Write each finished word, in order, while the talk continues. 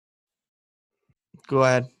Go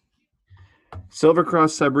ahead. Silver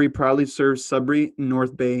Cross Sudbury proudly serves Sudbury,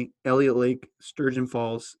 North Bay, Elliott Lake, Sturgeon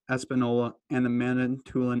Falls, Espanola, and the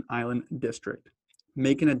Manitoulin Island District.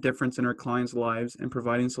 Making a difference in our clients' lives and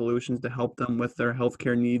providing solutions to help them with their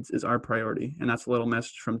healthcare needs is our priority. And that's a little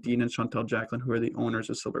message from Dean and Chantel Jacqueline, who are the owners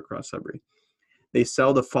of Silver Cross Sudbury. They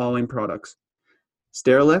sell the following products: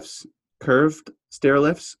 stair lifts, curved stair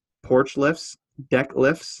lifts, porch lifts, deck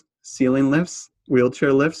lifts, ceiling lifts,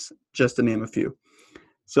 wheelchair lifts, just to name a few.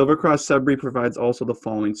 Silver Cross Sudbury provides also the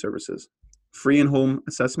following services: free in-home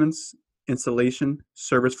assessments, installation,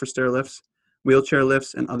 service for stair lifts, wheelchair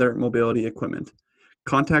lifts, and other mobility equipment.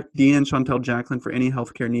 Contact Dean and Chantel Jacqueline for any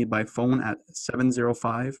healthcare need by phone at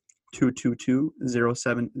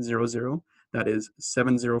 705-222-0700. That is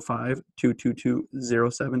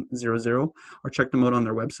 705-222-0700, or check them out on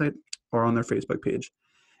their website or on their Facebook page.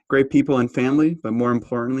 Great people and family, but more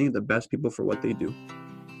importantly, the best people for what they do.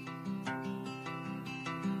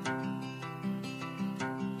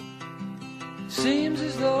 Seems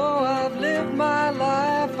as though I've lived my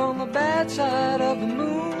life on the bad side of the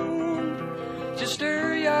moon. Just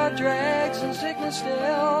stir your dregs and sickness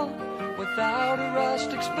still without a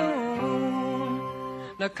rustic spoon.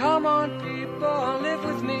 Now come on people, live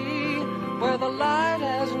with me where the light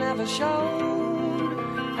has never shone,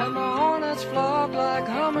 and the hornets flock like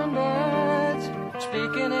hummingbirds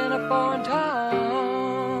speaking in a foreign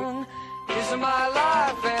tongue. Is my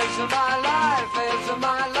life, is my life, is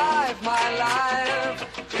my life, my life,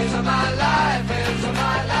 is my life, is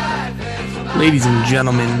my life, is my life. Ladies and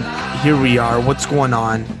gentlemen, here we are. What's going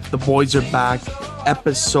on? The boys are back.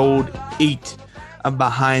 Episode 8 of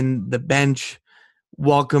Behind the Bench.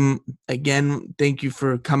 Welcome again. Thank you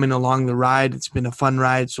for coming along the ride. It's been a fun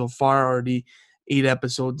ride so far. Already 8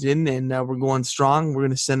 episodes in, and we're going strong. We're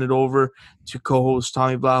going to send it over to co-host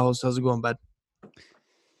Tommy Vlahos. How's it going, bud?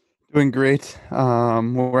 Doing great.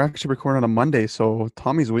 We're actually recording on a Monday, so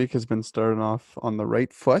Tommy's week has been starting off on the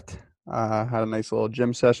right foot. Had a nice little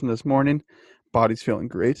gym session this morning. Body's feeling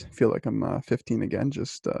great. Feel like I'm 15 again.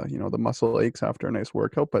 Just the muscle aches after a nice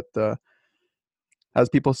workout. But as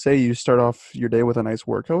people say, you start off your day with a nice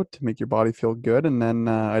workout to make your body feel good. And then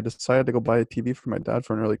I decided to go buy a TV for my dad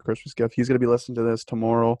for an early Christmas gift. He's going to be listening to this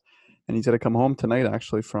tomorrow, and he's going to come home tonight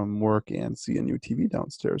actually from work and see a new TV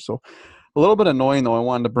downstairs. So a little bit annoying though. I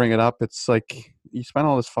wanted to bring it up. It's like you spend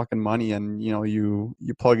all this fucking money, and you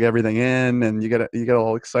plug everything in, and you get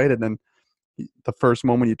all excited, and the first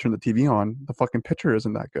moment you turn the TV on, the fucking picture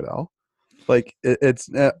isn't that good, Al. Like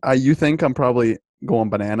you think I'm probably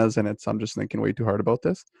going bananas, and I'm just thinking way too hard about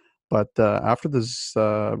this. But after this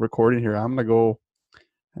recording here, I'm gonna go,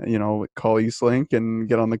 call Eastlink and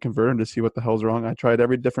get on the converter to see what the hell's wrong. I tried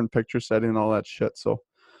every different picture setting and all that shit. So,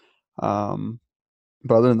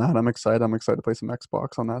 but other than that, I'm excited. I'm excited to play some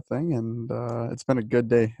Xbox on that thing, and it's been a good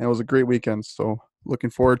day. And it was a great weekend. So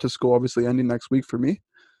looking forward to school obviously ending next week for me.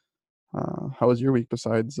 How was your week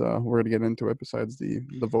besides, we're going to get into it, besides the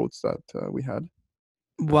votes that we had?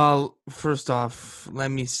 Well, first off,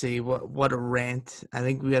 let me say what a rant. I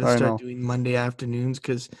think we got to I start know. doing Monday afternoons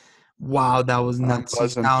because, wow, that was I'm nuts.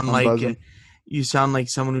 buzzing. I'm buzzing. You sound like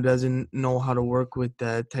someone who doesn't know how to work with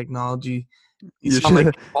technology. You You sound like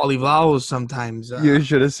should Paulie Vlahos sometimes. you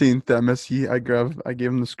should have seen Themis. I gave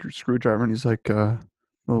him the screwdriver, and he's like, "Oh,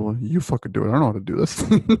 well, you fucking do it. I don't know how to do this."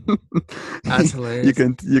 That's you hilarious.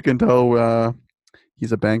 can tell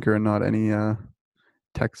he's a banker and not any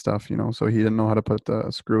tech stuff, so he didn't know how to put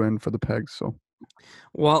the screw in for the pegs. So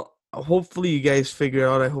Well, hopefully you guys figure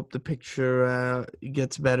out. I hope the picture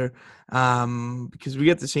gets better because we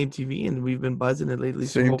got the same TV and we've been buzzing it lately.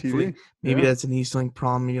 So same hopefully TV. maybe Yeah. that's an Eastlink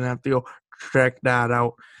problem. You're going to have to go check that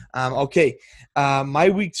out. Okay. My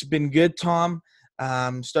week's been good, Tom.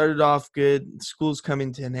 Started off good. School's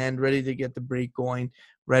coming to an end, ready to get the break going,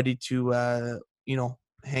 ready to,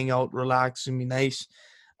 hang out, relax, and be nice.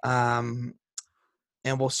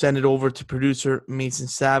 And we'll send it over to producer Mason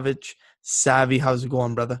Savage. Savvy, how's it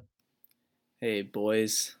going, brother? Hey,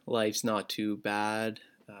 boys. Life's not too bad.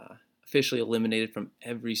 Officially eliminated from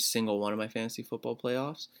every single one of my fantasy football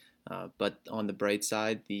playoffs. But on the bright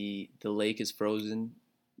side, the lake is frozen.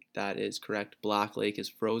 That is correct. Black Lake is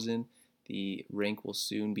frozen. The rink will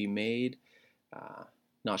soon be made.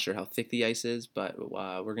 Not sure how thick the ice is, but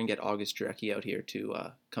we're going to get August Drecke out here to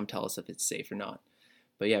come tell us if it's safe or not.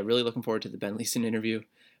 But yeah, really looking forward to the Ben Leeson interview.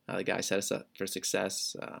 The guy set us up for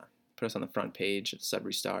success, put us on the front page of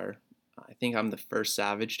Sudbury Star. I think I'm the first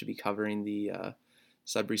Savage to be covering the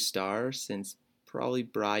Sudbury Star since probably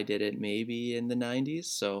Bry did it maybe in the 90s.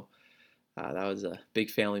 So that was a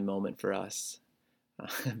big family moment for us.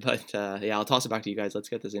 But yeah, I'll toss it back to you guys. Let's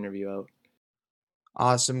get this interview out.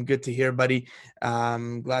 Awesome. Good to hear, buddy.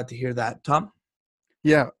 Glad to hear that. Tom?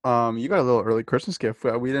 Yeah, you got a little early Christmas gift.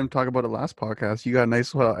 We didn't talk about it last podcast. You got a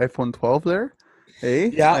nice iPhone 12 there.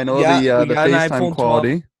 Hey, I know We the got an FaceTime iPhone 12.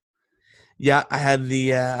 quality. Yeah, I had the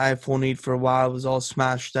iPhone 8 for a while. It was all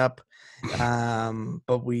smashed up.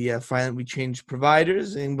 But we finally changed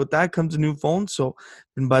providers, and with that comes a new phone. So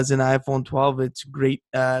been buzzing iPhone 12. It's great,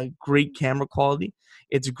 great camera quality.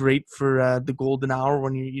 It's great for the golden hour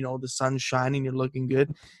when the sun's shining, you're looking good,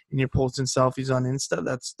 and you're posting selfies on Insta.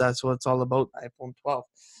 That's what it's all about. iPhone 12.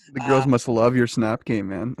 The girls Uh, must love your Snap game,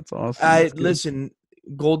 man. That's awesome. I That's good. listen.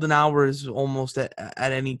 Golden hour is almost at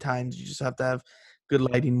any time. You just have to have good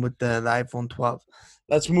lighting with the iPhone 12.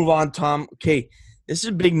 Let's move on, Tom. Okay, this is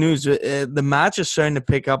big news. The match is starting to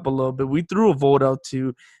pick up a little bit. We threw a vote out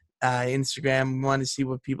to Instagram. We wanted to see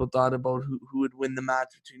what people thought about who would win the match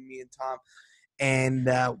between me and Tom. And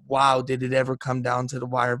wow, did it ever come down to the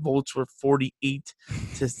wire? Votes were 48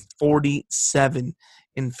 to 47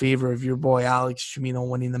 in favor of your boy Alex Chimino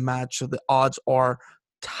winning the match. So the odds are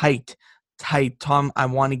tight. Tom, I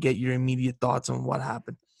want to get your immediate thoughts on what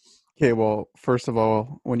happened. Okay, well, first of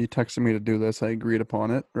all, when you texted me to do this, I agreed upon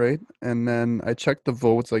it, right? And then I checked the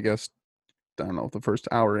votes, I guess, I don't know, the first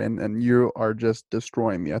hour in, and you are just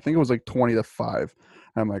destroying me. I think it was like 20-5.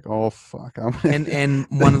 I'm like, oh, fuck. And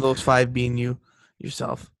one of those 5 being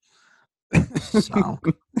yourself. So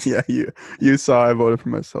Yeah, you saw I voted for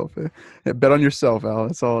myself. Yeah, bet on yourself, Al.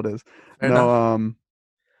 That's all it is. fair No, enough.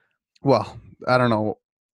 well, I don't know.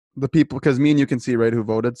 The people, because me and you can see, right, who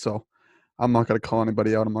voted, so I'm not going to call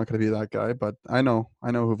anybody out. I'm not going to be that guy, but I know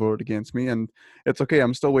who voted against me, and it's okay.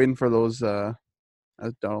 I'm still waiting for those,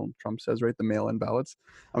 as Donald Trump says, right, the mail-in ballots.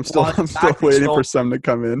 I'm still Exactly. waiting for some to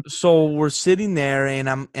come in. So we're sitting there, and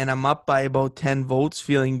I'm up by about 10 votes,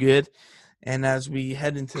 feeling good. And as we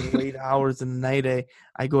head into the late hours of the night,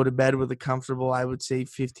 I go to bed with a comfortable, I would say,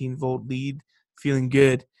 15-vote lead, feeling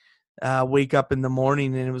good. Wake up in the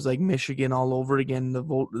morning, and it was like Michigan all over again. The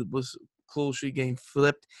vote was closely getting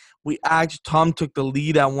flipped. Tom took the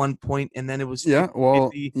lead at one point, and then it was Yeah, well,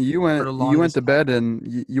 50-50 you for the went longest to time. bed,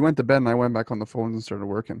 and you went to bed, and I went back on the phones and started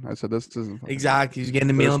working. I said, "This isn't fucking Exactly. He's getting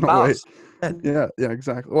the There's mail-in no way." ballots. And Yeah,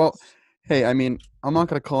 exactly. Well, hey, I mean, I'm not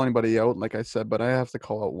gonna call anybody out, like I said, but I have to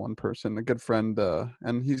call out one person, a good friend,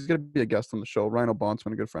 and he's gonna be a guest on the show. Rhino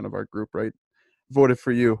Bontzman, a good friend of our group, right? Voted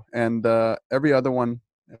for you, and every other one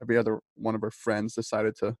of our friends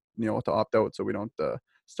decided to to opt out, so we don't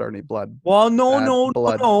start any Well, no, bad no, no,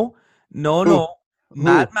 blood. no, no, Who? no.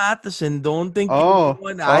 Matt Who? Matheson, don't think the other Oh,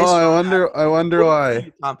 one. I oh, saw I that. wonder. I wonder Voted for why.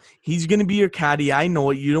 you, Tom. He's gonna be your caddy. I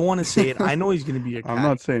know it. You don't want to say it. I know he's gonna be your I'm caddy.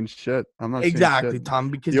 not saying shit. I'm not saying shit. Exactly, Tom.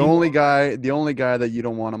 Because The only guy that you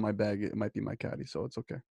don't want on my bag, it might be my caddy, so it's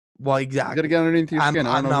okay. well, You gotta exactly. get underneath your skin.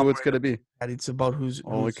 I don't I'm know not who it's worried gonna about be. that. It's about who's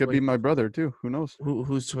Oh, it who's could be swinging my brother too. Who knows?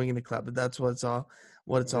 who's swinging the club. But that's what it's Yeah.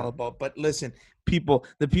 all about. But listen,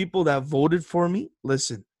 the people that voted for me,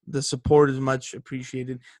 listen. The support is much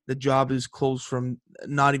appreciated. The job is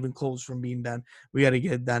not even close from being done. We got to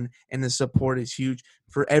get it done, and the support is huge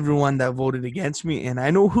for everyone that voted against me. And I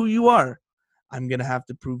know who you are. I'm gonna have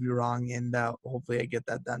to prove you wrong, and hopefully I get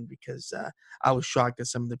that done because I was shocked at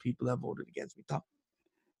some of the people that voted against me. Tom.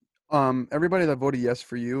 Everybody that voted yes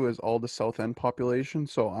for you is all the South End population,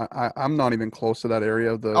 so I'm not even close to that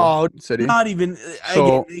area of the Oh, city. not even again.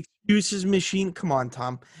 So Excuses machine. Come on,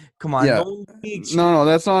 Tom. Come on. yeah, Don't give me excuse. no,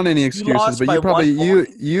 that's not any You excuses. lost But by you one probably point.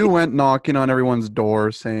 you went knocking on everyone's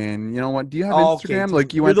door saying, you know what? Do you have Oh, okay, Instagram? Tom.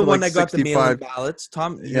 Like you You're went the to one like that got the mail-in 65. ballots,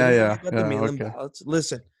 Tom. You're the one Yeah, that got the yeah. mail-in Okay. ballots.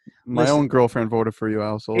 Listen, My listen. own girlfriend voted for you,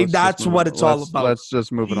 Al. So Hey, that's what it's all about. let's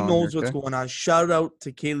just move it She on here, knows what's okay? going on. Shout out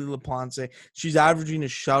to Kaylee LaPonce. She's averaging a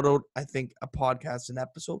shout out, I think, a podcast an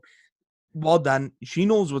episode. Well done. She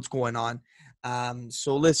knows what's going on.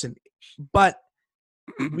 So listen, but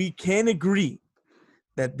we can agree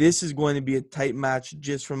that this is going to be a tight match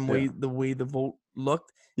just from Yeah, the way the vote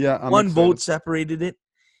looked. yeah. I'm One excited. vote separated it.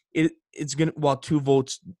 It's gonna 2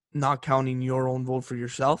 votes, not counting your own vote for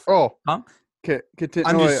yourself. Oh, Huh? okay. Continue.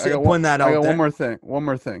 I'm No, just wait, I got one. putting that I out got one there. more thing. One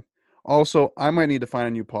more thing. Also, I might need to find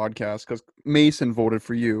a new podcast because Mason voted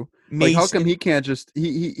for you. Like, how come Mason, he can't just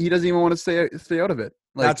he doesn't even want to stay out of it?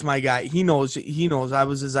 that's Like, my guy. He knows. He knows. I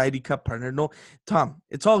was his ID Cup partner. No, Tom,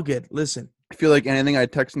 it's all good. Listen, I feel like anything I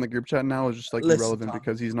text in the group chat now is just like irrelevant Tom.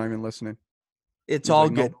 because he's not even listening. It's He's all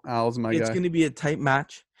like, good. nope, Al's my It's guy. going to be a tight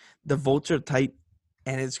match. The votes are tight,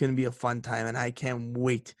 and it's going to be a fun time. And I can't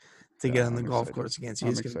wait to Yeah, get on the I'm golf excited. course against you.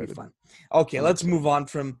 I'm It's going to be excited. fun. Okay, I'm let's excited. move on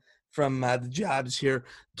from the jabs here.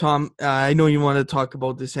 Tom, I know you want to talk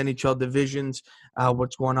about this NHL divisions.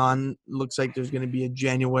 What's going on? Looks like there's going to be a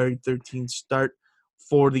January 13th start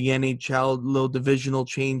for the NHL. Little divisional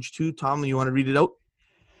change too. Tom, you want to read it out?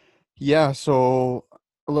 Yeah, so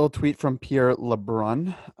a little tweet from Pierre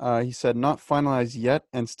Lebrun. He said, not finalized yet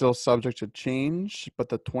and still subject to change, but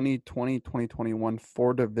the 2020-2021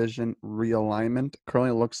 four-division realignment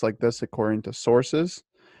currently looks like this according to sources.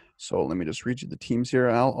 So let me just read you the teams here,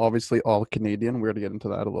 Al. Obviously, all Canadian. We're going to get into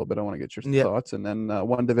that a little bit. I want to get your Yep. thoughts. And then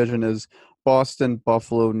one division is Boston,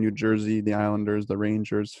 Buffalo, New Jersey, the Islanders, the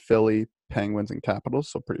Rangers, Philly, Penguins, and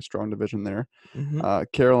Capitals. So pretty strong division there. Mm-hmm.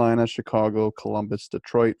 Carolina, Chicago, Columbus,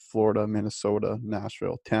 Detroit, Florida, Minnesota,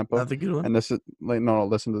 Nashville, Tampa. Another good one. And this is like no,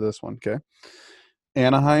 listen to this one, okay?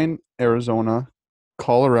 Anaheim, Arizona,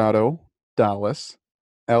 Colorado, Dallas,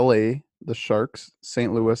 LA, the Sharks,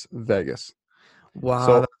 St. Louis, Vegas. Wow,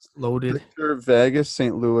 So that's loaded. picture Vegas,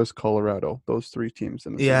 St. Louis, Colorado. Those three teams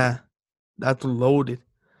in the same. Yeah, that's loaded.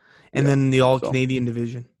 And Yeah. then the all So Canadian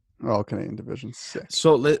division. all Canadian division, sick.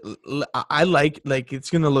 So I like it's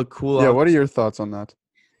gonna look cool. Yeah. What are your thoughts on that?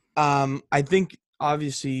 I think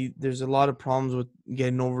obviously there's a lot of problems with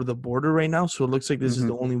getting over the border right now. So it looks like this is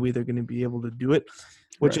the only way they're gonna be able to do it,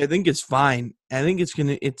 which Right. I think is fine. I think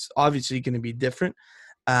it's obviously gonna be different.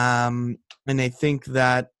 And I think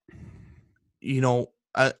that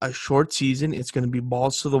a short season, it's going to be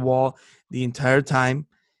balls to the wall the entire time.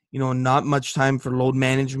 Not much time for load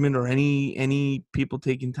management or any people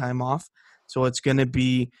taking time off. So it's going to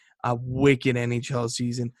be a wicked NHL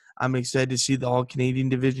season. I'm excited to see the All Canadian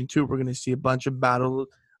Division too. We're going to see a bunch of Battle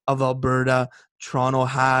of Alberta, Toronto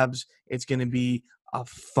Habs. It's going to be a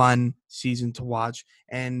fun season to watch,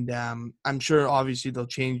 and I'm sure obviously they'll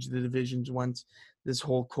change the divisions once this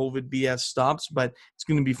whole COVID BS stops. But it's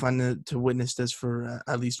going to be fun to witness this for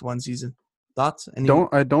at least one season. Thoughts?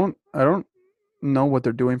 I don't know what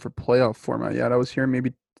they're doing for playoff format yet. I was hearing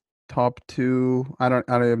maybe top two. I don't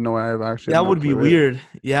even know. I actually have That no would be clue. weird.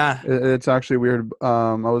 Yeah. It's actually weird.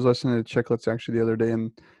 I was listening to Chicklets actually the other day,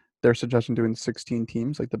 and they're suggesting doing 16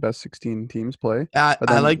 teams, like the best 16 teams play. But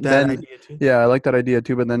I then, like that idea too. yeah, I like that idea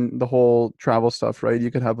too. But then the whole travel stuff, right?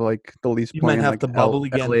 You could have like the Leafs You might playing have like to bubble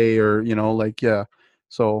again. LA or like yeah.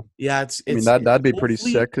 So Yeah, I mean that'd be pretty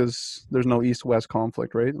sick because there's no East-West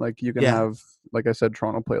conflict, right? Like you can have, like I said,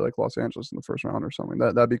 Toronto play like Los Angeles in the first round or something.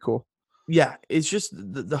 That'd be cool. Yeah, it's just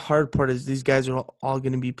the hard part is these guys are all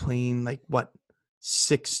going to be playing like what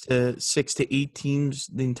 6 to 8 teams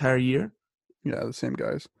the entire year, Yeah, the same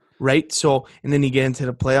guys. right? So and then you get into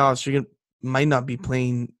the playoffs, might not be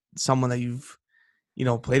playing someone that you've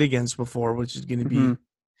played against before, which is going to be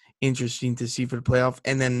interesting to see for the playoff.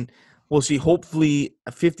 And then we'll see. Hopefully,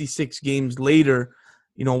 56 games later,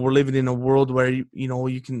 we're living in a world where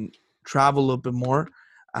you can travel a little bit more.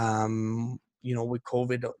 With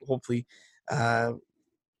COVID, hopefully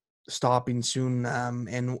stopping soon,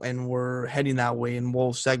 and we're heading that way. And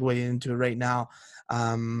we'll segue into it right now.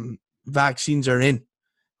 Vaccines are in.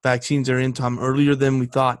 Vaccines are in, Tom, earlier than we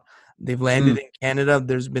thought. They've landed in Canada.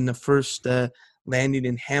 There's been the first landing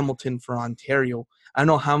in Hamilton for Ontario. I don't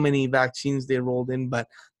know how many vaccines they rolled in, but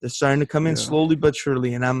they're starting to come in slowly but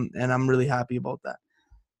surely, and I'm really happy about that.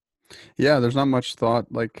 Yeah, there's not much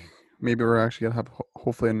thought. Like maybe we're actually gonna have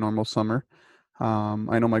hopefully a normal summer.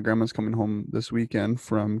 I know my grandma's coming home this weekend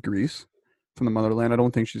from Greece, from the motherland. I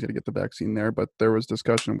don't think she's gonna get the vaccine there, but there was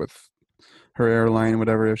discussion with her airline,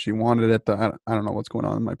 whatever, if she wanted it. I don't know what's going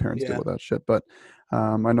on. My parents deal with that shit, but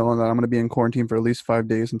I know that I'm going to be in quarantine for at least 5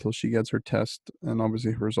 days until she gets her test, and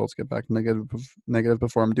obviously her results get back negative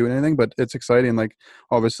before I'm doing anything. But it's exciting. Like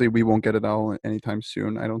obviously we won't get it all anytime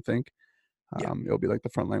soon. I don't think. It'll be like the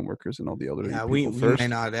frontline workers and all the elderly people we first. might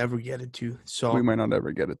not ever get it too. So we might not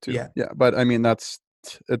ever get it too. Yeah. But I mean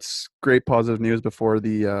it's great positive news before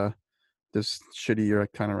the this shitty year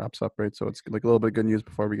kind of wraps up, right? So it's like a little bit good news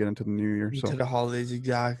before we get into the new year. Into So the holidays,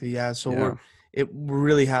 exactly. Yeah. So we're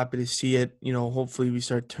really happy to see it. Hopefully we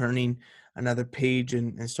start turning another page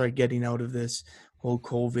and start getting out of this whole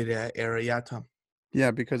COVID era. Yeah, Tom.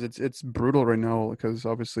 Yeah, because it's brutal right now. Because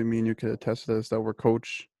obviously, me and you could attest to this that we're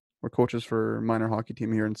coaches for a minor hockey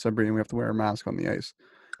team here in Sudbury, and we have to wear a mask on the ice.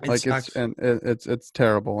 Like it's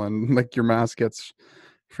terrible, and like your mask gets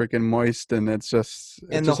freaking moist, and it's just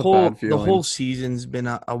a bad feeling. The whole season's been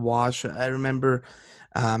a wash. I remember,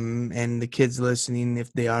 and the kids listening,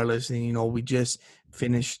 if they are listening, we just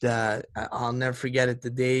finished. I'll never forget it.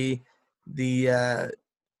 The day the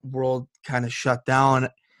world kind of shut down,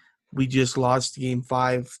 we just lost Game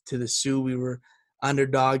 5 to the Sioux. We were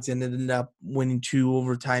underdogs and ended up winning 2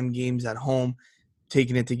 overtime games at home,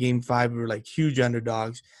 taking it to Game 5. We were like huge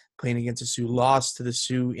underdogs playing against the Sioux, lost to the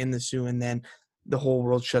Sioux in the Sioux, and then the whole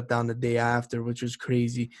world shut down the day after, which was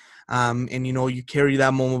crazy. And you carry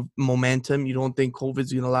that momentum. You don't think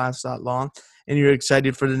COVID's going to last that long, and you're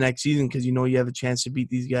excited for the next season because you have a chance to beat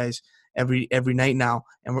these guys every night now,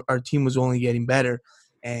 and our team was only getting better.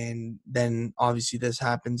 And then obviously this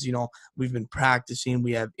happens. We've been practicing,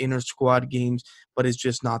 we have inter squad games, but it's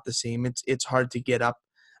just not the same. It's hard to get up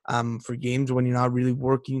for games when you're not really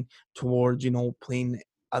working towards playing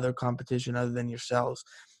other competition other than yourselves,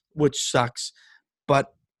 which sucks.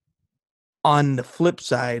 But on the flip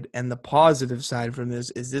side and the positive side from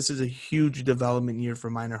this is a huge development year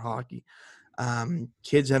for minor hockey.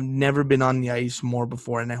 Kids have never been on the ice more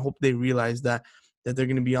before, and I hope they realize that they're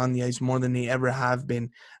going to be on the ice more than they ever have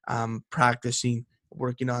been, practicing,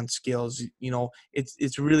 working on skills.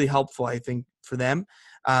 It's really helpful, I think, for them.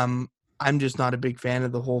 I'm just not a big fan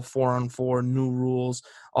of the whole 4-on-4 new rules,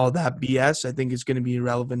 all that BS. I think it's going to be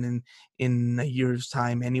irrelevant in a year's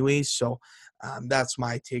time, anyways. So that's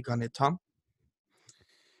my take on it, Tom.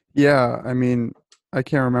 Yeah, I mean, I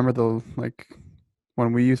can't remember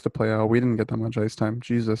when we used to play out, we didn't get that much ice time.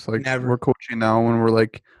 Jesus, like we're Never. coaching now and we're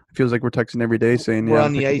like, it feels like we're texting every day saying, We're yeah, I'm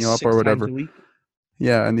on the picking ice you up or 6 times whatever. a week.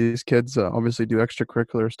 Yeah, and these kids obviously do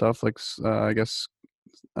extracurricular stuff like I guess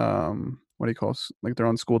what do you call like they're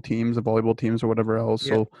on school teams, the volleyball teams or whatever else.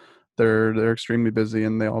 Yeah. So they're extremely busy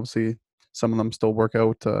and they obviously some of them still work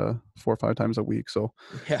out 4 or 5 times a week. So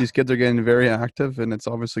Yeah. these kids are getting very active and it's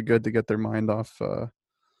obviously good to get their mind off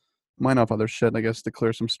other shit, I guess, to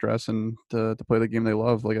clear some stress and to play the game they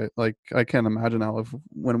love. I can't imagine now if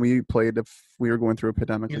when we played, if we were going through a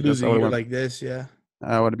pandemic You like lose this, a year like this, yeah.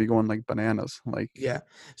 I would be going like bananas. Like, Yeah,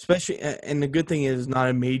 especially and the good thing is not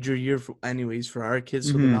a major year for anyways for our kids,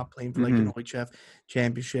 so they're mm-hmm, not playing for like an mm-hmm. OHF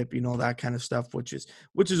championship, that kind of stuff, which is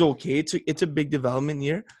okay. It's a big development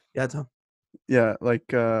year. Yeah, Tom. Yeah,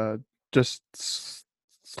 like just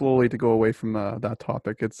slowly to go away from that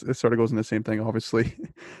topic. It sort of goes in the same thing. Obviously,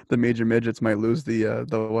 the major midgets might lose the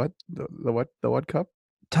what cup?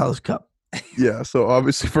 Telus Cup. Yeah. So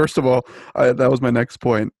obviously, first of all, that was my next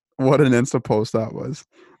point. What an Insta post that was!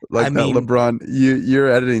 I Like that mean, LeBron, your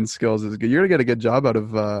editing skills is good. You're gonna get a good job out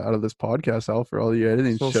of this podcast, Al, for all your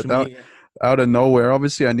editing shit. social media. Out of nowhere.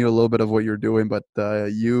 Obviously, I knew a little bit of what you're doing, but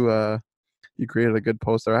you created a good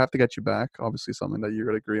post there. I have to get you back. Obviously, something that you're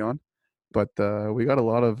gonna agree on. But we got a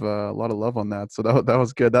lot of love on that, so that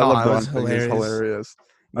was good. That Oh, it was LeBron thing is hilarious. hilarious.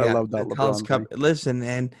 I Yeah, love that the Telus LeBron Cup. thing. Listen,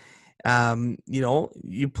 and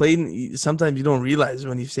you played. Sometimes you don't realize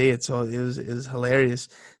when you say it, so it was hilarious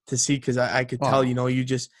to see because I could tell. Oh, You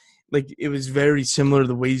just like it was very similar to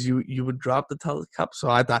the ways you would drop the Telus Cup. So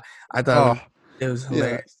I thought oh, it was yeah.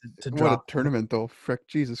 hilarious to What a drop them. tournament, though. Frick,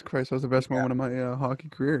 Jesus Christ, that was the best Yeah, moment of my hockey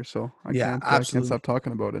career. So yeah, I can't absolutely. stop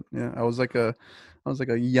talking about it. Yeah, I was like a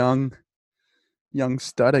young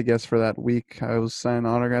stud, I guess, for that week. I was signing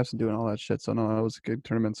autographs and doing all that shit. So no, that was a good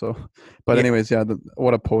tournament. So, but Yeah. anyways, yeah,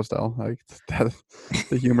 what a post, Al. Like that,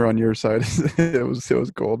 the humor on your side, it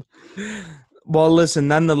was gold. Well, listen,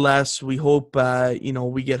 nonetheless, we hope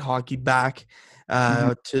we get hockey back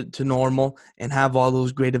Hmm. to normal and have all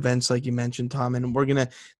those great events like you mentioned, Tom. And we're gonna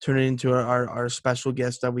turn it into our special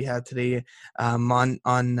guest that we had today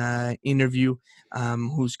on interview,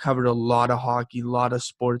 who's covered a lot of hockey, a lot of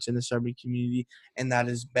sports in the Sudbury community, and that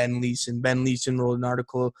is Ben Leeson. Ben Leeson wrote an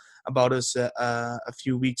article about us a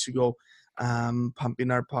few weeks ago,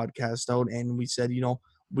 pumping our podcast out, and we said,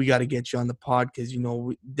 we got to get you on the pod because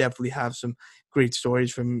we definitely have some great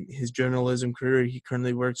stories from his journalism career. He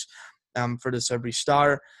currently works for the Sudbury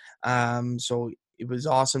Star, so it was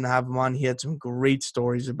awesome to have him on. He had some great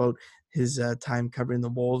stories about his time covering the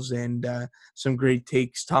Wolves and some great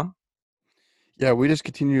takes. Tom. Yeah, we just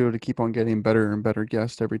continue to keep on getting better and better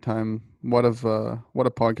guests every time. What a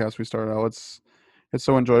podcast we start out. It's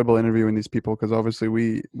so enjoyable interviewing these people because obviously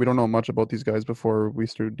we don't know much about these guys before we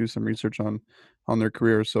start to do some research on their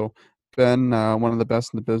careers. So Ben, one of the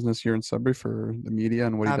best in the business here in Sudbury for the media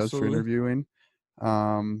and what he does for Absolutely. interviewing.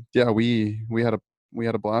 Yeah, we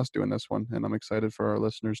had a blast doing this one, and I'm excited for our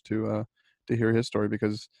listeners to hear his story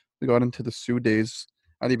because we got into the Sioux days.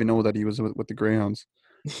 I didn't even know that he was with the Greyhounds.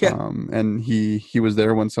 Yeah, And he was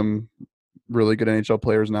there when some really good NHL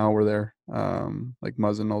players now were there, like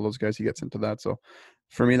Muzzin, all those guys. He gets into that. So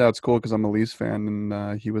for me, that's cool because I'm a Leafs fan,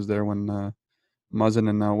 and he was there when Muzzin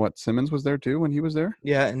and Simmons was there too when he was there.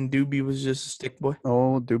 yeah, and Doobie was just a stick boy.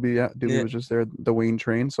 Oh, Doobie, yeah, Doobie Yeah, was just there. The Wayne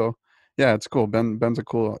train. So yeah, it's cool. Ben's a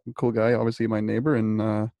cool guy. Obviously, my neighbor,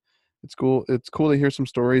 and it's cool. It's cool to hear some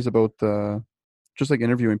stories about just like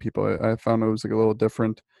interviewing people. I found it was like a little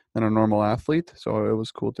different than a normal athlete, so it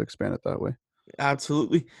was cool to expand it that way.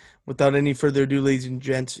 absolutely. Without any further ado, ladies and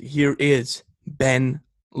gents, here is Ben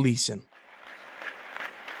Leeson.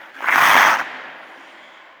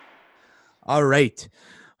 All right.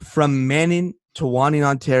 From Tawanning,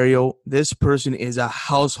 Ontario. This person is a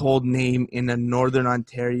household name in the Northern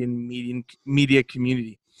Ontarian media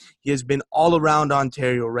community. He has been all around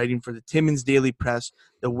Ontario, writing for the Timmins Daily Press,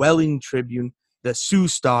 the Welling Tribune, the Sioux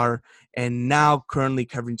Star, and now currently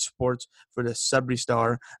covering sports for the Sudbury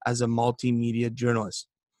Star as a multimedia journalist.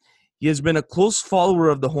 He has been a close follower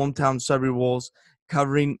of the hometown Sudbury Wolves,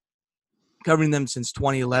 covering them since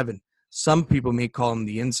 2011. Some people may call him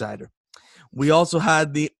the insider. We also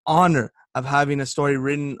had the honor of having a story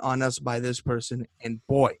written on us by this person, and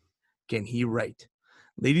boy, can he write.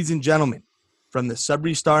 Ladies and gentlemen, from the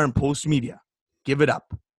Sudbury Star and Post Media, give it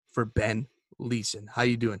up for Ben Leeson. How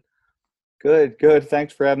you doing? Good.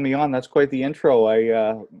 Thanks for having me on. That's quite the intro.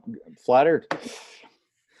 I flattered.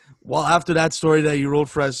 Well, after that story that you wrote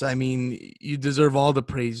for us, I mean, you deserve all the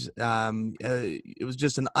praise. It was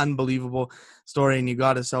just an unbelievable story, and you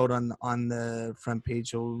got us out on the front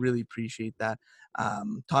page, so really appreciate that.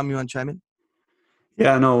 Tom, you want to chime in?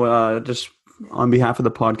 Yeah, no, just on behalf of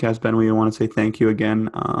the podcast, Ben, we want to say thank you again.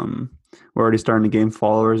 We're already starting to gain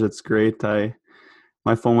followers. It's great.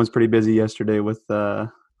 My phone was pretty busy yesterday with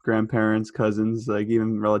grandparents, cousins, like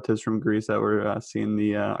even relatives from Greece that were seeing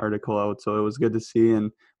the article out. So it was good to see,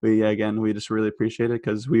 and we just really appreciate it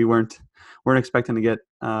because we weren't expecting to get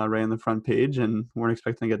right on the front page, and weren't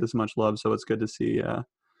expecting to get this much love. So it's good to see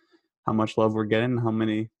how much love we're getting, how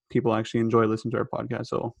many people actually enjoy listening to our podcast.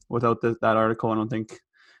 So without that article, I don't think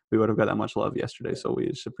we would have got that much love yesterday. So we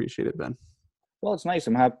just appreciate it, Ben. Well, it's nice.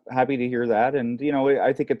 I'm happy to hear that, and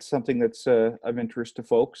I think it's something that's of interest to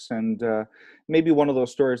folks, and maybe one of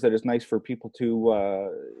those stories that is nice for people to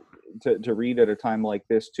read at a time like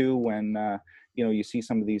this too, when you see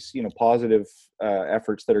some of these positive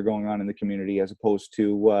efforts that are going on in the community, as opposed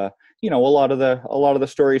to a lot of the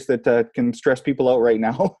stories that can stress people out right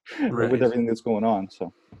now with everything that's going on.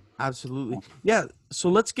 So. Absolutely. Yeah. So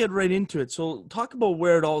let's get right into it. So talk about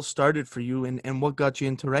where it all started for you and what got you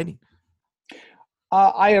into writing.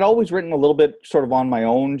 I had always written a little bit sort of on my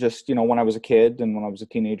own, just, when I was a kid and when I was a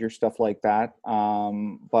teenager, stuff like that.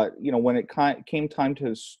 But, when it came time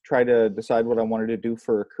to try to decide what I wanted to do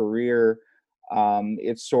for a career,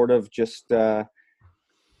 it's sort of just, to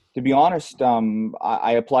be honest,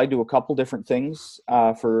 I applied to a couple different things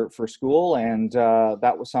for school. And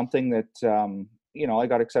that was something that, I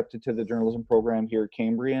got accepted to the journalism program here at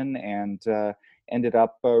Cambrian, and ended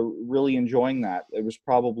up really enjoying that. It was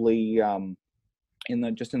probably... in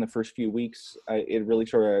the first few weeks, it really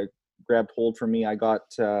sort of grabbed hold for me. I got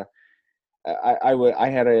I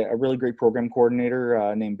had a really great program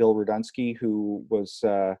coordinator named Bill Rudunsky, who was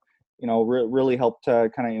really helped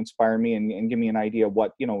kind of inspire me and give me an idea of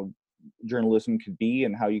what journalism could be,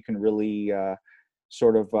 and how you can really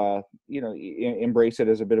sort of embrace it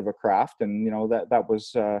as a bit of a craft. And that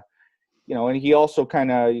was and he also kind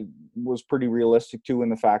of was pretty realistic too, in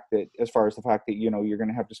the fact that, as far as the fact that, you're going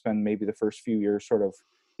to have to spend maybe the first few years sort of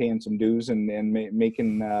paying some dues and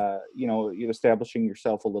making, establishing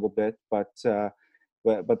yourself a little bit. But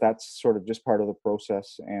that's sort of just part of the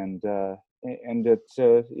process. And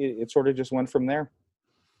it sort of just went from there.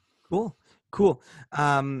 Cool.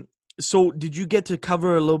 So did you get to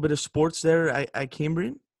cover a little bit of sports there at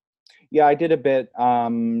Cambrian? Yeah, I did a bit.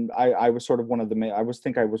 I was sort of one of the. I was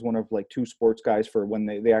one of like two sports guys for when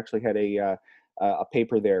they actually had a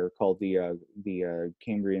paper there called the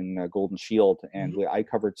Cambrian Golden Shield, and I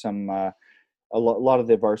covered some a lot of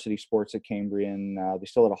the varsity sports at Cambrian. They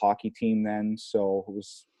still had a hockey team then, so it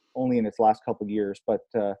was only in its last couple of years, but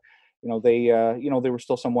they were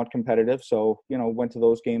still somewhat competitive. So went to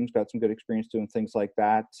those games, got some good experience doing things like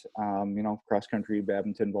that. Cross country,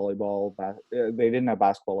 badminton, volleyball. They didn't have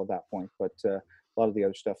basketball at that point, but a lot of the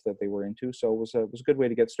other stuff that they were into. So it was a good way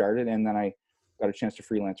to get started. And then I got a chance to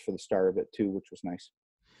freelance for the Star a bit too, which was nice.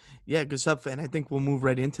 Yeah, good stuff. And I think we'll move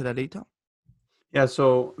right into that, Tom. Yeah.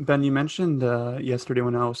 So Ben, you mentioned yesterday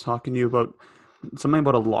when I was talking to you about something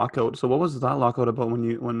about a lockout. So what was that lockout about when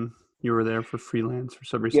you were there for freelance for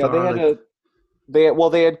Sudbury Star? They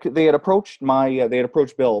had approached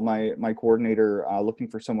Bill, my coordinator, looking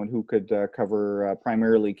for someone who could cover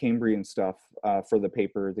primarily Cambrian stuff for the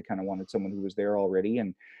paper. They kind of wanted someone who was there already,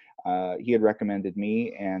 and he had recommended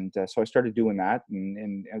me, and so I started doing that,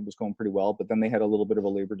 and it was going pretty well. But then they had a little bit of a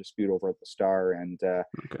labor dispute over at the Star, and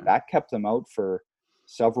that kept them out for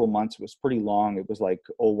several months. It was pretty long. It was like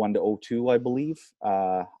 01 to 02, I believe.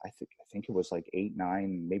 I think it was like 8,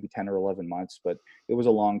 9, maybe 10 or 11 months, but it was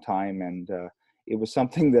a long time. And it was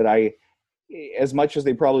something that as much as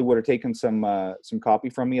they probably would have taken some copy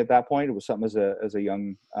from me at that point, it was something as a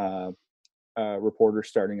young reporter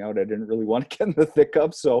starting out, I didn't really want to get in the thick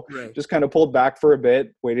of. So just kind of pulled back for a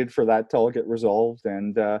bit, waited for that to all get resolved.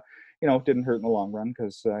 And it didn't hurt in the long run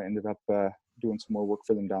because I ended up doing some more work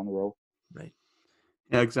for them down the road. Right.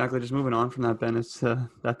 Yeah, exactly. Just moving on from that, Ben. It's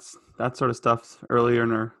that's that sort of stuff earlier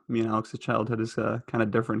in me and Alex's childhood is kind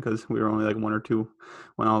of different because we were only like 1 or 2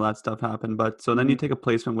 when all that stuff happened. But so then you take a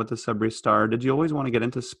placement with the Sudbury Star. Did you always want to get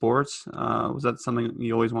into sports? Was that something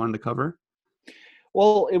you always wanted to cover?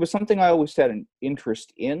 Well, it was something I always had an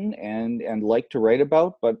interest in and like to write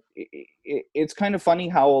about, but it's kind of funny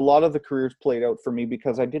how a lot of the careers played out for me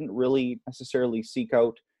because I didn't really necessarily seek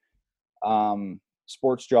out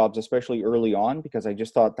sports jobs, especially early on, because I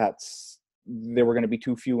just thought they were going to be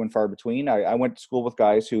too few and far between. I went to school with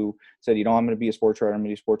guys who said, I'm going to be a sports writer, I'm going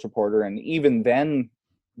to be a sports reporter, and even then,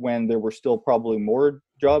 when there were still probably more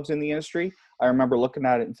jobs in the industry, I remember looking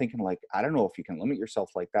at it and thinking, like, I don't know if you can limit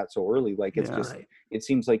yourself like that so early. Like, it's just, right. It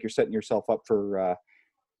seems like you're setting yourself up for,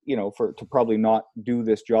 to probably not do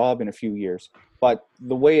this job in a few years. But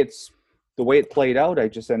the way it played out, I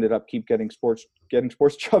just ended up getting sports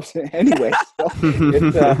jobs anyway. So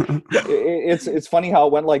it's funny how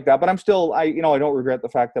it went like that. But I'm still, I don't regret the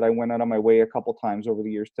fact that I went out of my way a couple times over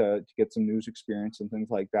the years to get some news experience and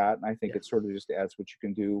things like that. And I think it sort of just adds what you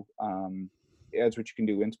can do,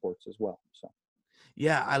 in sports as well. So.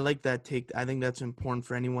 Yeah, I like that take. I think that's important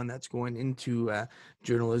for anyone that's going into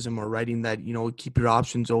journalism or writing, that, keep your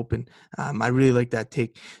options open. I really like that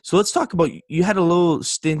take. So let's talk about, you had a little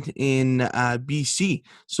stint in BC.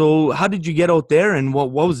 So how did you get out there, and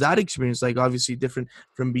what was that experience like? Obviously different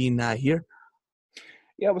from being here.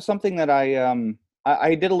 Yeah, it was something that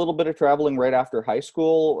I did a little bit of traveling right after high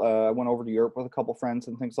school. I went over to Europe with a couple friends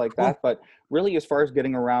and things like Cool. that. But really, as far as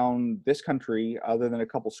getting around this country, other than a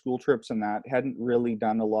couple school trips and that, hadn't really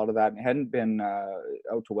done a lot of that, and hadn't been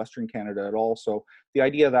out to Western Canada at all. So the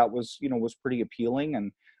idea of that was pretty appealing.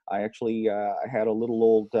 And I actually I had a little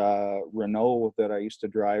old Renault that I used to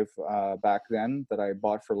drive back then that I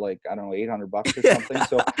bought for like, I don't know, $800 or something.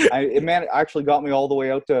 So it actually got me all the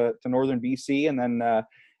way out to northern BC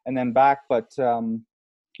and then back. But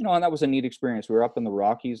and that was a neat experience. We were up in the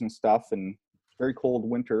Rockies and stuff, and very cold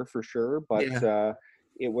winter for sure. But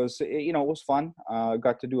it was fun.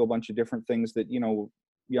 Got to do a bunch of different things that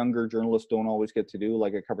younger journalists don't always get to do.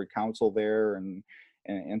 Like I covered council there and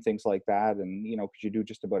things like that. And because you do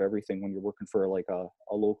just about everything when you're working for like a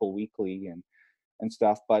local weekly and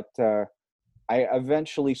stuff. But I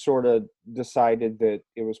eventually sort of decided that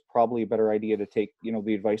it was probably a better idea to take,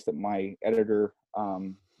 the advice that my editor,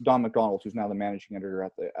 Don McDonald, who's now the managing editor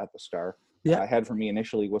at the Star, had for me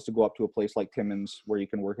initially, was to go up to a place like Timmins where you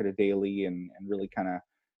can work at a daily and really kind of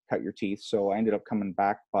cut your teeth. So I ended up coming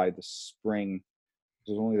back by the spring.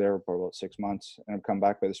 I was only there for about 6 months, and I've come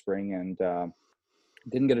back by the spring and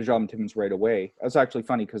didn't get a job in Timmins right away. It was actually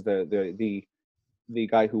funny because the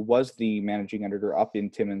guy who was the managing editor up in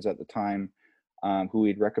Timmins at the time, who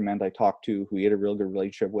he'd recommend I talk to, who he had a real good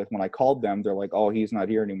relationship with, when I called them, they're like, "Oh, he's not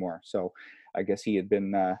here anymore." So I guess he had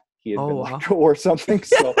been let go or something.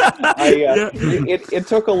 So it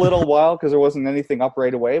took a little while because there wasn't anything up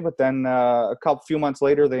right away. But then a few months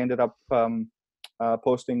later, they ended up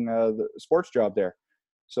posting the sports job there.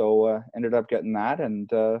 So ended up getting that, and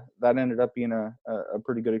that ended up being a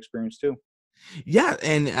pretty good experience too. Yeah,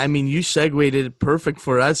 and I mean, you segued it perfect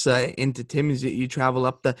for us into Timmins. You travel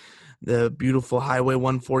up the beautiful Highway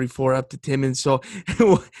 144 up to Timmins. So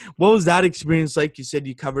what was that experience like? You said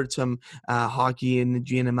you covered some hockey in the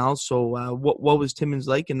GNML. So what was Timmins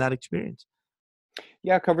like in that experience?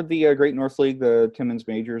 Yeah, I covered the Great North League, the Timmins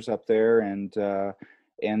Majors up there, and the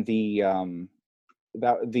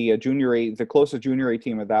junior A, the closest junior A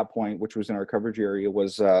team at that point, which was in our coverage area,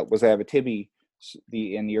 was Abitibi,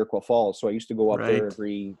 in the Iroquois Falls. So I used to go up there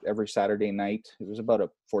every Saturday night. It was about a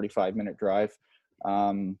 45-minute drive,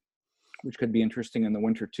 which could be interesting in the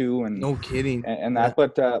winter too. And no kidding. And that,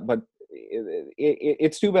 but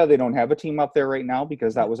it's too bad they don't have a team up there right now,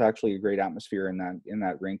 because that was actually a great atmosphere in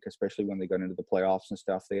that rink, especially when they got into the playoffs and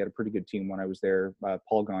stuff. They had a pretty good team when I was there.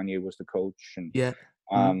 Paul Gagne was the coach,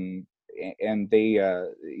 and and they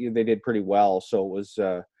did pretty well. So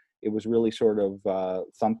it was really sort of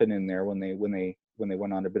thumping in there when they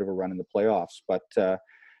went on a bit of a run in the playoffs. But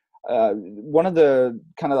one of the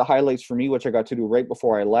kind of the highlights for me, which I got to do right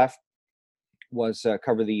before I left, was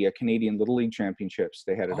cover the Canadian Little League Championships.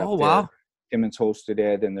 They had it up there. Wow. Timmins hosted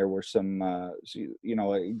it, and there were some,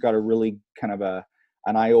 it got a really kind of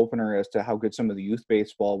an eye opener as to how good some of the youth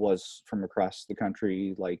baseball was from across the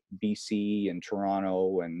country, like BC and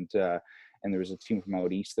Toronto, and there was a team from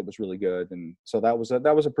out east that was really good. And so that was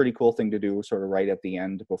a pretty cool thing to do, sort of right at the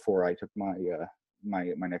end before I took my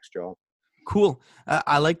my next job. Cool.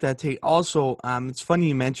 I like that take. Also, it's funny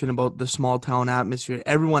you mentioned about the small town atmosphere.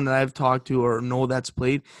 Everyone that I've talked to or know that's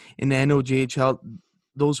played in the NOJHL,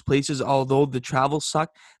 those places, although the travel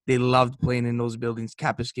sucked, they loved playing in those buildings.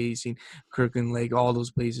 Kapuskasing, Kirkland Lake, all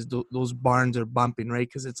those places. Those barns are bumping, right?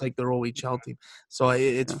 Because it's like their OHL team. So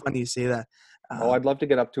it's Yeah. funny you say that. Oh, I'd love to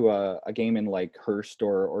get up to a game in like Hearst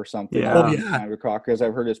or something. Oh Yeah. yeah, Because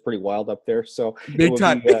I've heard it's pretty wild up there. So it big would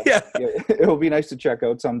time. be Yeah, it would be nice to check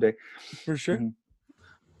out someday. for sure. Mhm.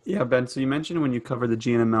 Yeah, Ben, so you mentioned when you covered the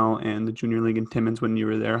GNML and the Junior League in Timmins when you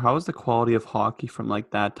were there. How was the quality of hockey from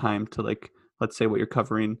like that time to like, let's say what you're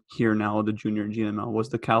covering here now, the Junior and GNML? Was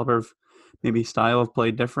the caliber of maybe style of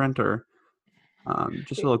play different, or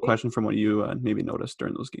just a little It, question from what you maybe noticed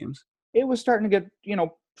during those games? it was starting to get,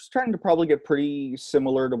 starting to probably get pretty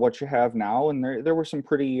similar to what you have now. And there were some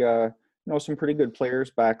pretty, some pretty good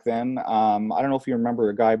players back then. I don't know if you remember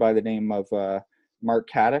a guy by the name of Mark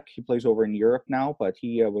Caddick. He plays over in Europe now, but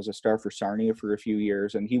he was a star for Sarnia for a few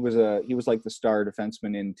years, and he was like the star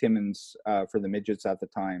defenseman in Timmins for the midgets at the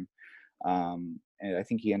time. And I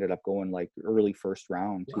think he ended up going like early first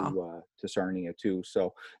round Wow. to Sarnia too.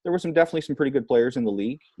 So there were definitely some pretty good players in the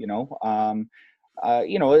league.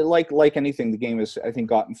 Like anything, the game has, I think,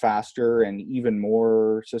 gotten faster and even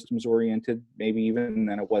more systems oriented, maybe even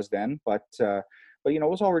than it was then. But it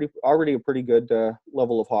was already a pretty good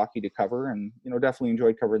level of hockey to cover, and definitely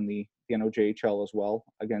enjoyed covering the NOJHL as well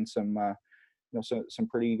against some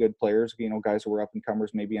pretty good players. Guys who were up and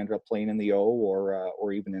comers maybe ended up playing in the O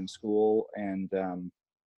or even in school, and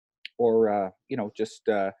or just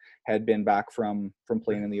had been back from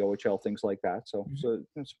playing in the OHL, things like that. So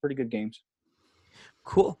it's pretty good games.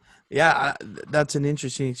 Cool. Yeah, that's an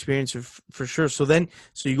interesting experience for sure. So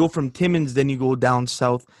you go from Timmins, then you go down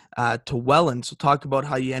south to Welland. So talk about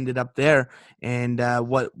how you ended up there and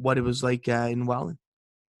what it was like in Welland.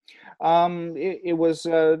 It was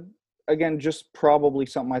again just probably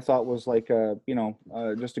something I thought was like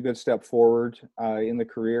just a good step forward in the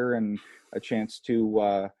career and a chance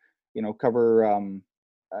to cover.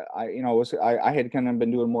 I had kind of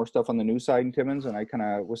been doing more stuff on the news side in Timmins, and I kind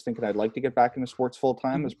of was thinking I'd like to get back into sports full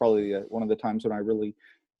time. It's probably one of the times when I really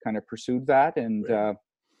kind of pursued that, and Right.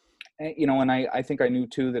 and I think I knew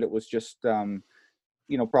too that it was just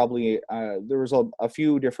probably there was a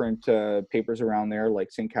few different papers around there, like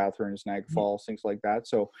St. Catharines, Niagara Falls, things like that.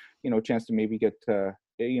 So, a chance to maybe get,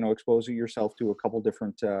 expose yourself to a couple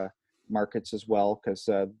different markets as well, because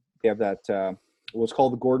they have that, it was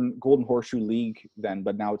called the Golden Horseshoe League then,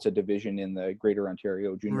 but now it's a division in the Greater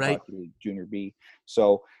Ontario Junior Right. Hockey League, Junior B.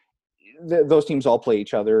 So those teams all play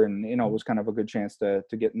each other, and it was kind of a good chance to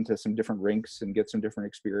get into some different rinks and get some different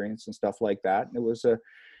experience and stuff like that. And it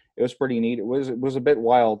was pretty neat. It was a bit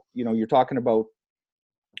wild. You're talking about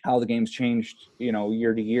how the game's changed,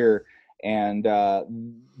 year to year. And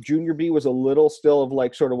Junior B was a little still of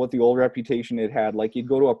like sort of what the old reputation it had. Like you'd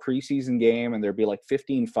go to a preseason game and there'd be like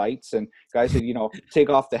 15 fights, and guys would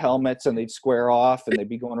take off the helmets and they'd square off and they'd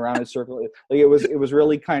be going around in a circle. Like it was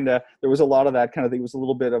really kind of, there was a lot of that kind of thing. It was a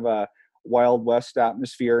little bit of a Wild West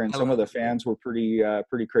atmosphere, and I some of love the it. fans were pretty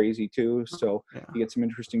crazy too. So Yeah. you get some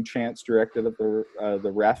interesting chants directed at the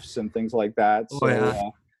refs and things like that. Oh yeah,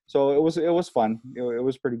 So it was fun. It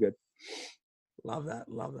was pretty good. love that.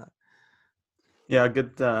 Love that. Yeah,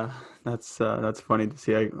 good. That's funny to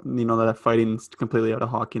see. That fighting's completely out of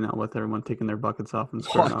hockey now, with everyone taking their buckets off and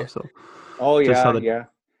squaring Oh yeah. off. So Oh just how yeah, the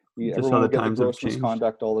yeah. just how Everyone the would get the times have gross changed.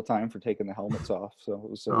 misconduct all the time for taking the helmets off. So it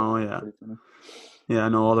was Oh yeah. pretty funny. Yeah, I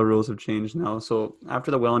know all the rules have changed now. So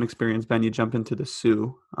after the Welland experience, Ben, you jump into the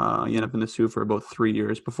Sioux. You end up in the Sioux for about 3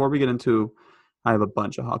 years. Before we get into, I have a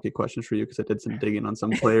bunch of hockey questions for you because I did some digging on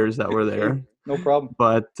some players that were Hey, there. no problem.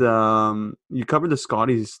 But you covered the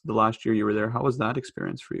Scotties the last year you were there. How was that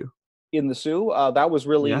experience for you? In the Sioux, Yeah. that was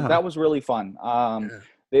really fun. Yeah.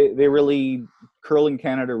 They really, Curling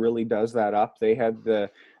Canada really does that up. They had the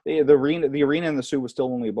arena in the Sioux was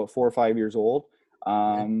still only about 4 or 5 years old.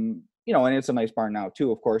 Right. And it's a nice barn now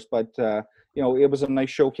too, of course. But it was a nice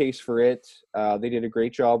showcase for it. They did a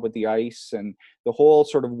great job with the ice, and the whole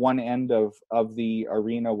sort of one end of the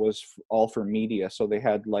arena was all for media. So they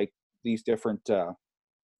had like these different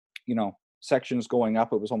sections going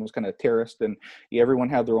up. It was almost kind of terraced, and everyone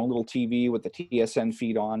had their own little TV with the TSN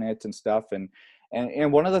feed on it and stuff. And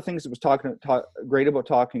one of the things that was great about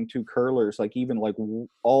talking to curlers, like even like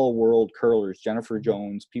all world curlers, Jennifer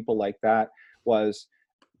Jones, people like that, was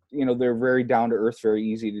they're very down to earth, very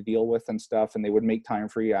easy to deal with and stuff, and they would make time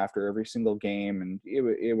for you after every single game. And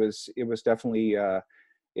it was definitely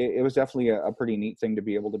it was definitely a pretty neat thing to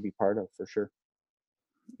be able to be part of, for sure.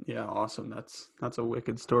 Yeah, awesome. That's a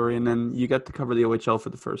wicked story. And then you get to cover the OHL for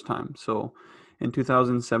the first time. So in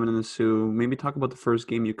 2007 in the Sioux, maybe talk about the first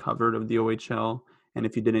game you covered of the OHL and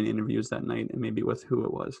if you did any interviews that night and maybe with who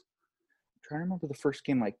it was. Trying to remember the first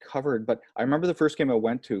game I covered, but I remember the first game I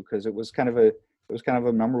went to because it was kind of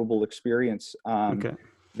a memorable experience. Okay.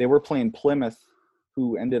 They were playing Plymouth,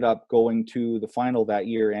 who ended up going to the final that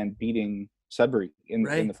year and beating Sudbury in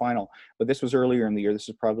Right. the final. But this was earlier in the year. This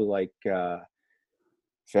is probably like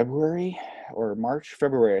February or March,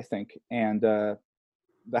 February, I think. And the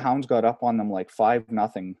Hounds got up on them like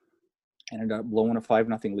 5-0, ended up blowing a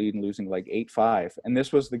 5-0 lead and losing like 8-5. And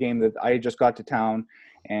this was the game that I had just got to town,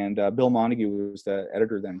 and Bill Montague was the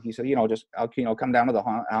editor then. He said, come down to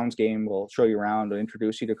the Hounds game. We'll show you around. I'll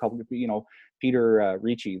introduce you to a couple of, Peter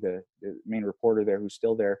Ricci, the main reporter there, who's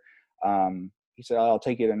still there. He said, I'll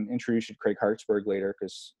take you and introduce you to Craig Hartsburg later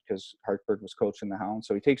because Hartsburg was coaching the Hounds.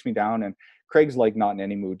 So he takes me down, and Craig's like not in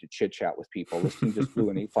any mood to chit chat with people. This team just blew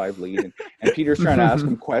an 8-5 lead, and Peter's trying to ask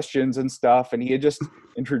him questions and stuff, and he had just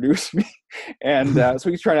introduced me. And so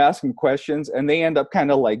he's trying to ask him questions, and they end up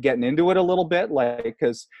kind of like getting into it a little bit, like,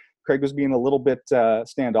 because Craig was being a little bit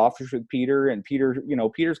standoffish with Peter, and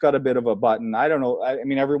Peter's got a bit of a button. I don't know. I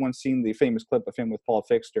mean, everyone's seen the famous clip of him with Paul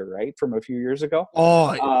Fixter, right, from a few years ago.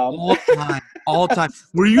 Oh, all time.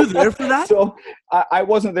 Were you there for that? So I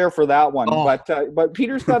wasn't there for that one, Oh. but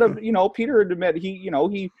Peter's got a, Peter would admit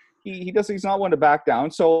he's not one to back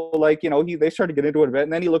down. So like, they started to get into it a bit,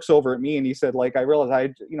 and then he looks over at me and he said, like, I realize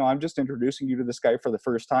I'm just introducing you to this guy for the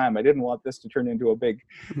first time. I didn't want this to turn into a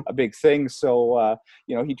big thing. So,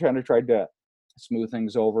 he tried to smooth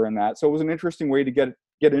things over and that. So it was an interesting way to get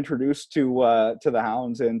introduced to the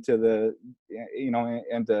Hounds and to the,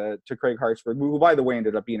 and to Craig Hartsburg, who by the way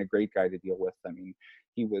ended up being a great guy to deal with. I mean,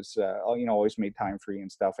 he was, always made time for you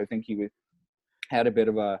and stuff. I think he had a bit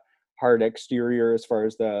of a hard exterior as far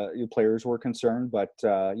as the players were concerned, but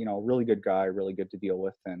really good guy, really good to deal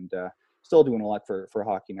with, and still doing a lot for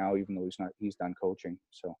hockey now, even though he's done coaching.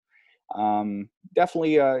 So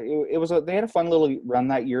definitely, they had a fun little run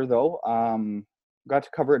that year though. Got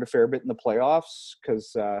to cover it a fair bit in the playoffs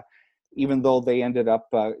because even though they ended up,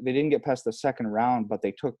 they didn't get past the second round, but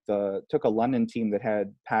they took a London team that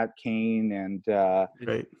had Pat Kane and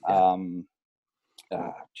Right.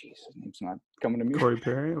 his name's not coming to me. Corey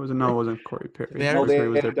Perry? It wasn't Corey Perry. No, Corey they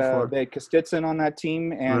was there before. had Kostitsin on that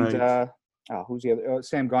team, and Right. who's the other?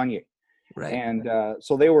 Sam Gagne. Right. And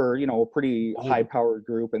so they were, a pretty high-powered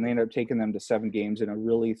group, and they ended up taking them to 7 games in a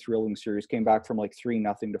really thrilling series. Came back from like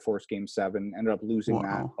 3-0 to force Game 7. Ended up losing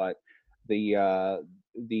that, but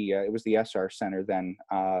it was the SR Center then.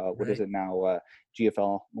 What is it now?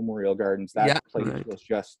 GFL Memorial Gardens. That place was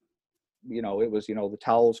just, it was, the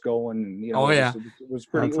towels going, and it was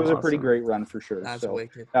pretty. That's it was a pretty awesome. great run for sure. That's so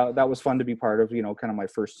wicked. that was fun to be part of. Kind of my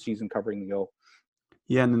first season covering the O.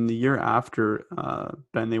 Yeah, and then the year after,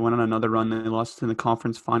 Ben, they went on another run. They lost in the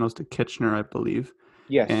conference finals to Kitchener, I believe.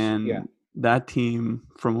 Yes. And that team,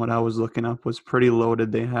 from what I was looking up, was pretty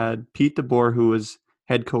loaded. They had Pete DeBoer, who was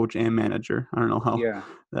head coach and manager. I don't know how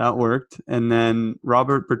that worked. And then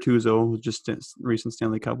Robert Bertuzzo, who's just a recent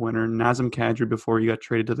Stanley Cup winner. Nazem Kadri before he got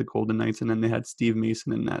traded to the Golden Knights. And then they had Steve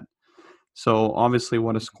Mason in net. So obviously,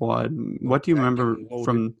 what a squad. What do you remember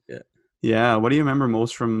from... Yeah, what do you remember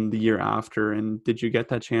most from the year after? And did you get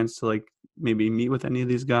that chance to like maybe meet with any of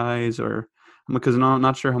these guys, or because I'm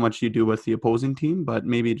not sure how much you do with the opposing team, but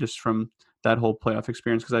maybe just from that whole playoff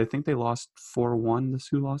experience, because I think they lost 4-1. The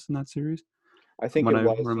Sioux lost in that series. I think it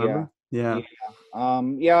was. Remember. Yeah.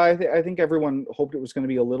 I think everyone hoped it was going to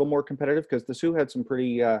be a little more competitive because the Sioux had some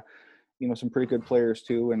pretty good players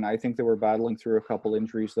too, and I think they were battling through a couple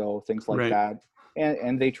injuries though, things like that.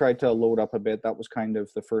 And they tried to load up a bit. That was kind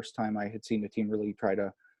of the first time I had seen a team really try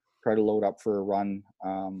to load up for a run.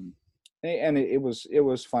 And it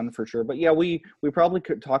was fun for sure. But yeah, we probably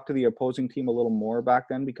could talk to the opposing team a little more back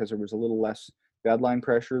then because there was a little less deadline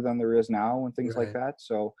pressure than there is now and things like that.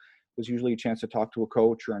 So it was usually a chance to talk to a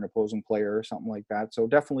coach or an opposing player or something like that. So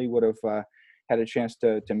definitely would have had a chance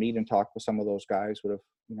to meet and talk with some of those guys. Would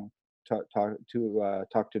have talk to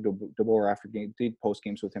DeBoer after game, did post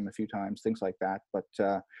games with him a few times, things like that. But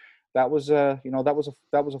that was that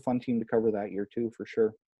was a fun team to cover that year too, for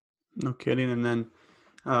sure. No kidding. And then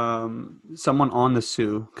someone on the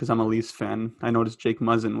Sioux, because I'm a Leafs fan, I noticed Jake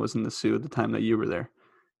Muzzin was in the Sioux at the time that you were there.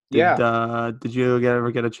 Did you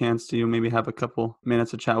ever get a chance to maybe have a couple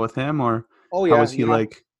minutes to chat with him, or how was he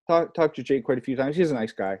like? Talked to Jake quite a few times. He's a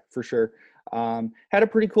nice guy for sure. Had a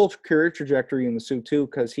pretty cool career trajectory in the Sioux too,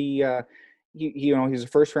 because he's a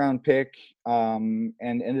first round pick, and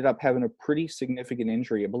ended up having a pretty significant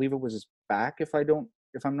injury. I believe it was his back, if I don't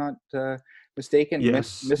if I'm not mistaken,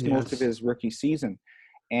 Yes, missed most of yes. his rookie season,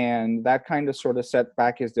 and that kind of sort of set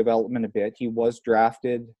back his development a bit. He was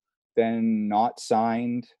drafted, then not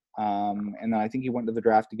signed, and then I think he went to the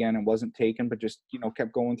draft again and wasn't taken, but just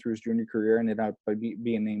kept going through his junior career and ended up by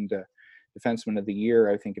being named defenseman of the year,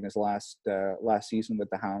 I think, in his last season with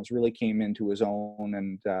the Hounds. Really came into his own,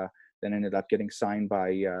 and then ended up getting signed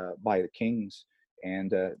by the Kings.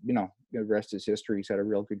 And the rest is history. He's had a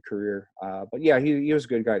real good career. But yeah, he was a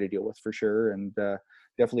good guy to deal with for sure, and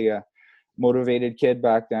definitely a motivated kid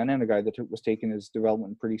back then, and a guy that was taking his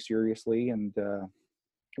development pretty seriously. And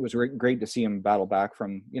it was great to see him battle back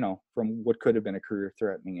from what could have been a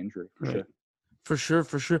career-threatening injury for Right. sure. For sure,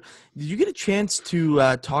 for sure. Did you get a chance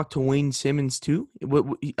to talk to Wayne Simmons too?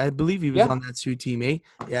 I believe he was Yeah. on that Sioux team, eh?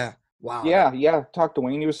 Yeah. Wow. Yeah. Talked to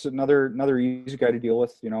Wayne. He was another easy guy to deal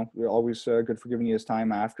with. We're always good for giving you his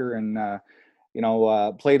time after, and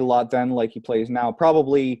played a lot then, like he plays now.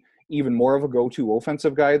 Probably even more of a go-to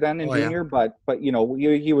offensive guy than in Oh, yeah. junior, but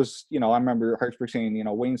he was. I remember Hartsburg saying,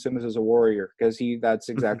 Wayne Simmons is a warrior, because that's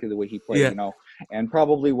exactly the way he played. Yeah. And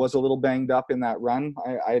probably was a little banged up in that run.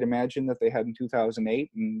 I'd imagine that they had in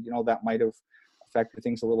 2008, and that might have affected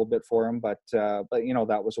things a little bit for him, but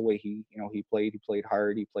that was the way he played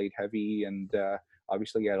hard, he played heavy, and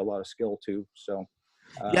obviously he had a lot of skill too. So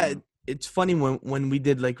Yeah, it's funny when we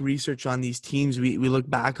did like research on these teams, we look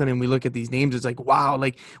back on it and we look at these names. It's like, wow,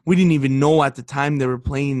 like we didn't even know at the time they were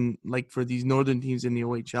playing like for these northern teams in the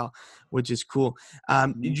OHL, which is cool.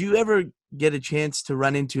 Did you ever get a chance to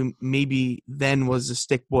run into, maybe then was the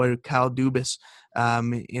stick boy Kyle Dubas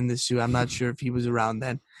in the Sioux? I'm not sure if he was around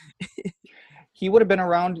then. he would have been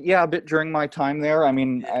around, a bit during my time there. I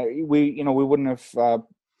mean, we wouldn't have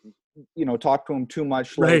talked to him too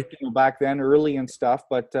much, like back then early and stuff,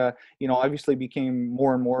 but obviously became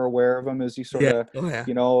more and more aware of him as he sort of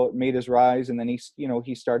made his rise, and then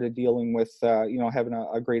he started dealing with having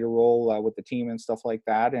a greater role with the team and stuff like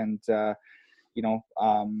that. And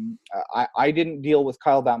I didn't deal with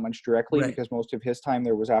Kyle that much directly, because most of his time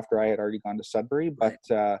there was after I had already gone to Sudbury, but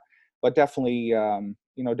definitely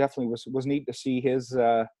definitely was neat to see his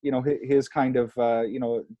his kind of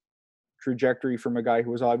trajectory from a guy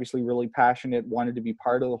who was obviously really passionate, wanted to be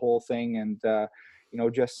part of the whole thing, and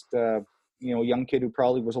young kid who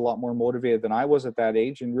probably was a lot more motivated than I was at that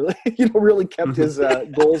age, and really really kept his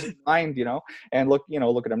goals in mind, and look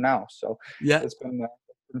at him now. So it's been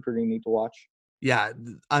pretty neat to watch. Yeah,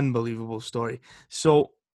 unbelievable story.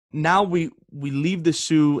 So now we leave the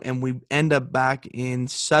Sioux and we end up back in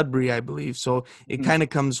Sudbury, I believe. So it kind of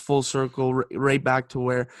comes full circle right back to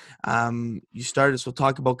where you started. So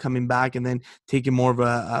talk about coming back and then taking more of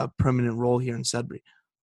a permanent role here in Sudbury.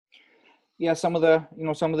 Yeah, some of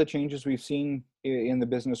the changes we've seen in the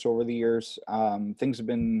business over the years. Things have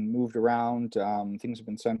been moved around. Things have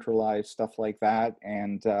been centralized, stuff like that.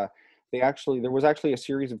 And there was actually a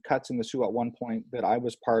series of cuts in the Sioux at one point that I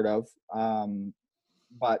was part of.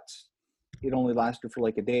 But it only lasted for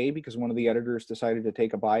like a day, because one of the editors decided to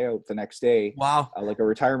take a buyout the next day. Wow. Like a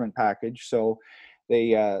retirement package. So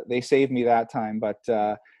they saved me that time. But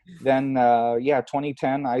then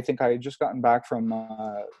 2010, I think I had just gotten back from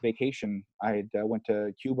vacation. I went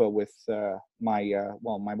to Cuba with my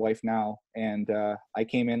wife now, and I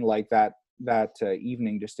came in like that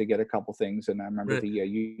evening just to get a couple things. And I remember the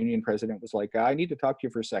union president was like, "I need to talk to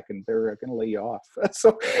you for a second. They're going to lay you off."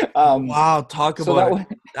 So wow, talk about it.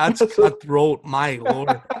 That's cutthroat, my lord.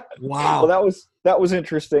 Wow. Well, that was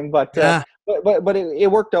interesting, but but it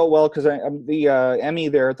worked out well, because the Emmy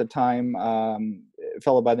there at the time, a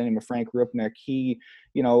fellow by the name of Frank Rupnick, he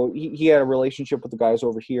had a relationship with the guys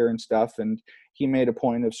over here and stuff, and he made a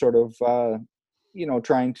point of sort of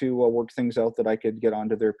trying to work things out that I could get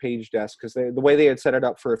onto their page desk, because the way they had set it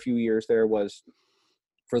up for a few years there was,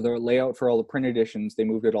 for the layout for all the print editions, they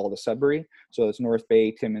moved it all to Sudbury. So it's North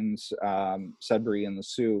Bay, Timmins, Sudbury, and the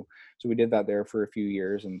Sioux. So we did that there for a few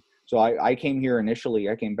years. And so I came here initially.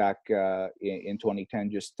 I came back in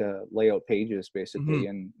 2010 just to lay out pages, basically,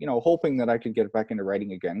 and hoping that I could get back into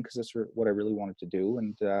writing again, because that's what I really wanted to do.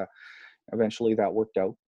 And eventually that worked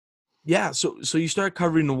out. Yeah, so you start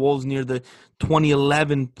covering the Wolves near the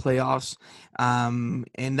 2011 playoffs,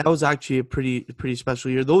 and that was actually a pretty special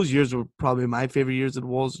year. Those years were probably my favorite years of the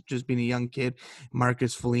Wolves, just being a young kid.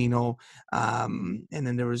 Marcus Foligno, and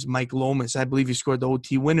then there was Mike Lomas. I believe he scored the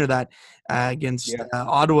OT winner that against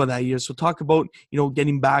Ottawa that year. So talk about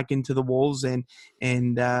getting back into the Wolves and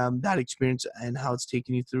that experience and how it's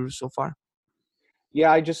taken you through so far.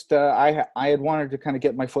 Yeah, I just I had wanted to kind of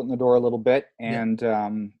get my foot in the door a little bit, and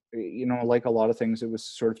like a lot of things, it was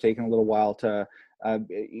sort of taking a little while to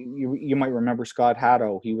You might remember Scott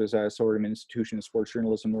Haddo. He was a sort of an institution of sports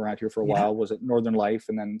journalism around here for a while. Was at Northern Life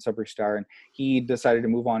and then Sudbury Star, and he decided to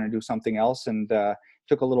move on and do something else. And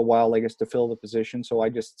took a little while, I guess, to fill the position. So I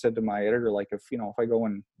just said to my editor, like, if I go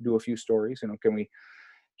and do a few stories,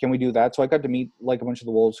 can we do that? So I got to meet like a bunch of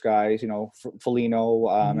the Wolves guys, Foligno.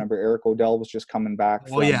 Remember Eric Odell was just coming back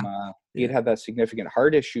from, he had that significant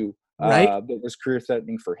heart issue that was career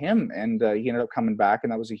threatening for him. And he ended up coming back,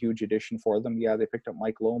 and that was a huge addition for them. Yeah, they picked up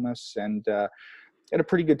Mike Lomas and had a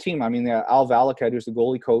pretty good team. I mean, Al Valakat, who's the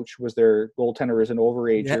goalie coach, was their goaltender as an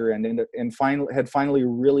overager and finally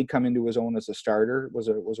really come into his own as a starter. Was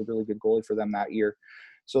a really good goalie for them that year.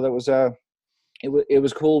 So that was it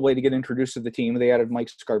was a cool way to get introduced to the team. They added Mike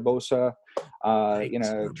Scarbosa in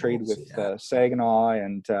a trade with Saginaw,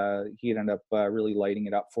 and he ended up really lighting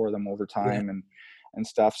it up for them over time and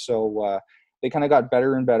stuff. So they kind of got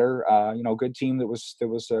better and better. Good team that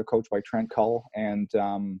was coached by Trent Cull, and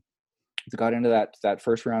they got into that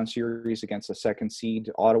first round series against the second seed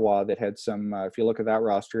Ottawa that had some. If you look at that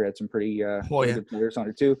roster, had some pretty good players on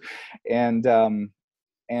it too, and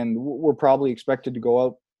we're probably expected to go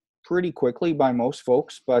out pretty quickly by most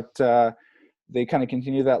folks, but they kind of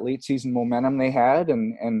continue that late season momentum they had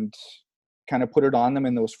and kind of put it on them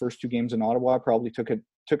in those first two games in Ottawa. Probably took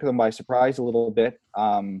them by surprise a little bit,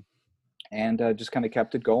 and just kind of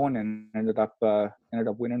kept it going and ended up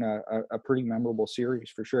winning a pretty memorable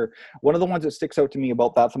series for sure. One of the ones that sticks out to me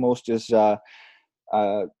about that the most is Charlie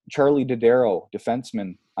Dodaro,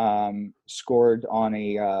 defenseman, scored on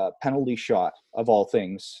a penalty shot of all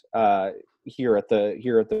things here at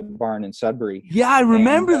the barn in Sudbury. Yeah, I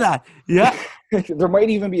remember that. Yeah. There might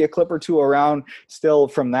even be a clip or two around still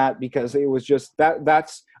from that, because it was just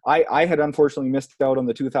that's I had unfortunately missed out on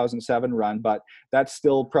the 2007 run, but that's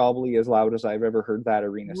still probably as loud as I've ever heard that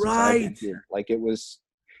arena since I've been here. Like it was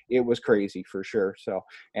crazy for sure. So,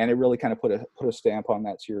 and it really kind of put a stamp on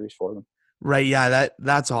that series for them. Right, yeah,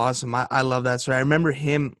 that's awesome. I love that story. I remember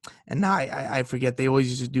him, and now I forget. They always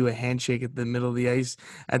used to do a handshake at the middle of the ice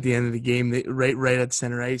at the end of the game, right at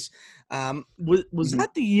center ice. Was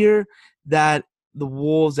that the year that the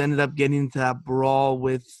Wolves ended up getting into that brawl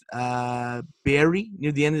with Barrie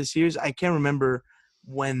near the end of the series? I can't remember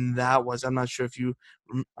when that was. I'm not sure if you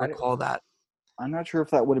recall that. I'm not sure if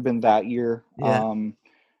that would have been that year. Yeah.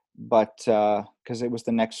 But because it was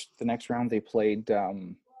the next round they played.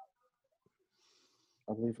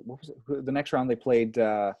 I believe, what was it? The next round they played.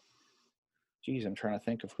 I'm trying to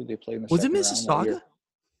think of who they played in the second round.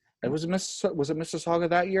 Was it Mississauga? Was it Mississauga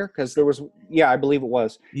that year? Because there was, I believe it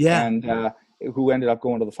was. Yeah. And who ended up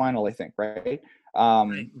going to the final, I think, right?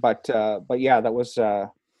 But yeah, that was,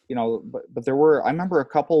 but there were, I remember a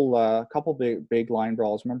couple big line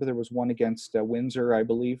brawls. Remember there was one against Windsor, I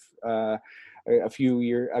believe, a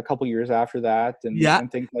couple years after that,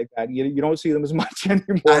 and things like that. You don't see them as much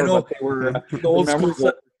anymore. I know. But they were the old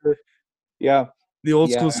school. Yeah. The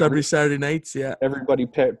old school Sudbury Saturday nights. Yeah. Everybody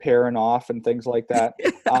pairing off and things like that.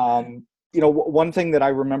 One thing that I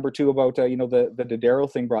remember too about the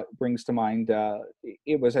Dodaro thing brings to mind.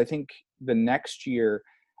 It was, I think, the next year.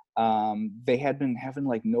 They had been having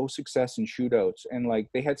like no success in shootouts, and like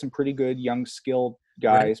they had some pretty good young skilled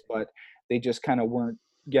guys, but they just kind of weren't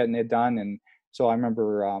getting it done. And so I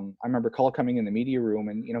remember Cull coming in the media room,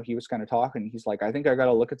 and he was kind of talking. He's like, I think I got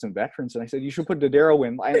to look at some veterans. And I said, you should put Dodaro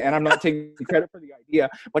in. And I'm not taking credit for the idea,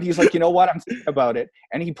 but he's like, you know what? I'm thinking about it.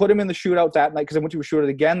 And he put him in the shootout that night, because I went to a shootout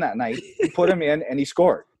again that night. He put him in, and he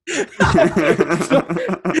scored. And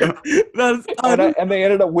they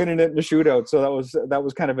ended up winning it in the shootout. So that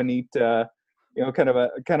was kind of a neat, kind of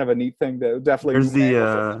a neat thing that definitely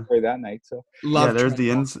that night. So there's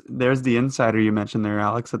the insider you mentioned there,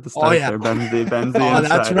 Alex, at the start. There, Ben's the insider.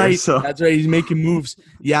 That's right. So. That's right. He's making moves.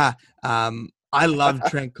 Yeah. I love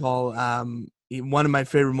Trent Cull. One of my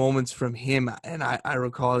favorite moments from him, and I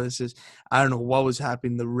recall this, is I don't know what was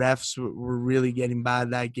happening. The refs were really getting bad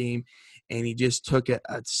that game, and he just took a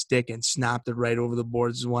stick and snapped it right over the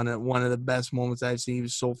boards. One of the best moments I've seen. He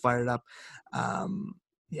was so fired up.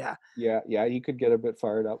 Yeah, he could get a bit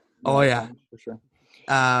fired up. For sure.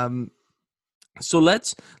 So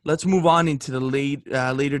let's move on into the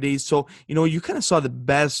later days. So you kind of saw the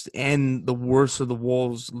best and the worst of the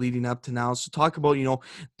Wolves leading up to now. So talk about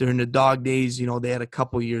during the dog days. They had a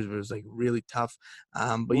couple years where it was like really tough.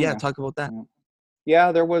 Talk about that.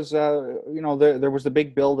 Yeah, there was there was the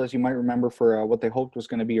big build, as you might remember, for what they hoped was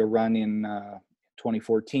going to be a run in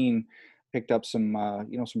 2014. Picked up some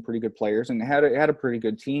some pretty good players and had a pretty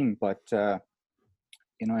good team, but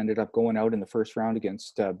ended up going out in the first round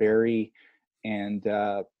against Barrie, and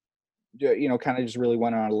kind of just really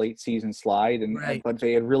went on a late season slide, Right. but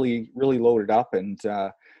they had really loaded up, and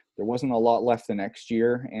there wasn't a lot left the next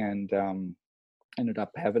year, and ended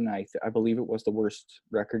up having, I believe it was the worst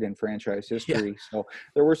record in franchise Yeah. history. So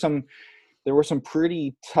there were some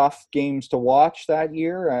pretty tough games to watch that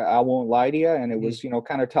year. I won't lie to you. And it was,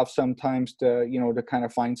 kind of tough sometimes to, to kind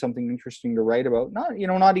of find something interesting to write about.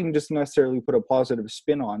 Not even just necessarily put a positive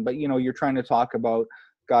spin on, but, you're trying to talk about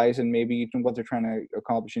guys and maybe what they're trying to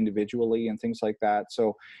accomplish individually and things like that.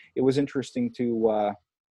 So it was interesting to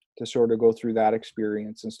sort of go through that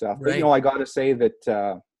experience and stuff. Right. But, I got to say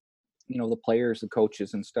that, the players, the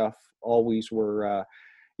coaches and stuff always were,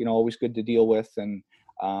 always good to deal with. And,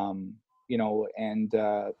 I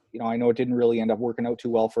know it didn't really end up working out too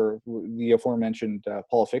well for the aforementioned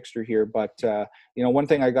Paul Fixter here, but one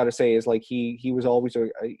thing I got to say is, like, he was always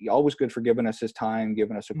always good for giving us his time,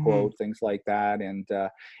 giving us a quote, things like that. And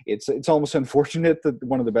it's almost unfortunate that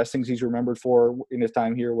one of the best things he's remembered for in his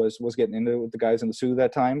time here was getting into it with the guys in the Sioux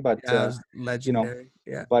that time. But Yeah, it was legendary.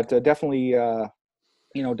 Yeah. but definitely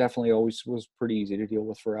definitely always was pretty easy to deal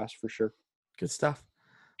with for us, for sure. Good stuff.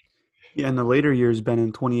 Yeah, in the later years, Ben,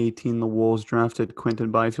 in 2018, the Wolves drafted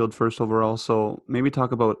Quinton Byfield first overall. So maybe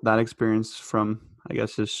talk about that experience from, I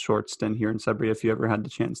guess, his short stint here in Sudbury, if you ever had the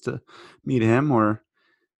chance to meet him, or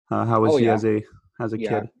how was he as a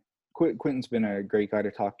kid? Quentin's been a great guy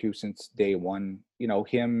to talk to since day one.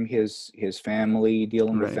 Him, his family,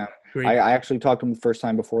 dealing with them. I actually talked to him the first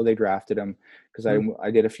time before they drafted him, because I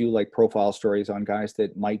did a few like profile stories on guys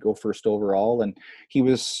that might go first overall, and he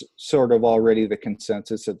was sort of already the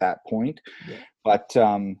consensus at that point. Yeah. But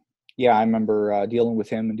I remember dealing with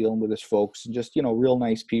him and dealing with his folks, and just, real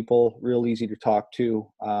nice people, real easy to talk to.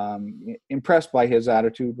 Impressed by his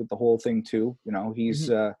attitude with the whole thing too. He's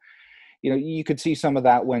you could see some of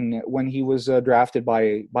that when he was drafted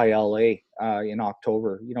by LA in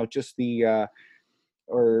October. Just the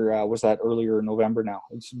or was that earlier in November now?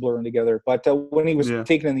 It's blurring together. But when he was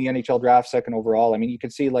taken in the NHL draft second overall, I mean, you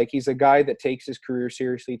can see, like, he's a guy that takes his career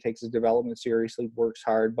seriously, takes his development seriously, works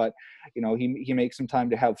hard, but he makes some time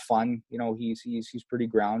to have fun. He's pretty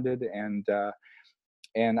grounded,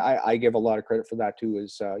 and I give a lot of credit for that too,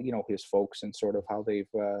 is his folks and sort of how they've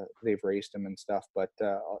raised him and stuff. But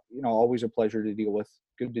always a pleasure to deal with,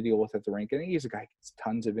 good to deal with at the rink. And he's a guy who gets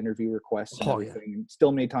tons of interview requests and everything. And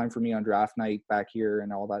still made time for me on draft night back here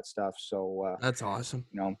and all that stuff. So that's awesome.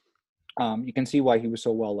 You can see why he was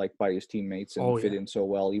so well liked by his teammates and fit in so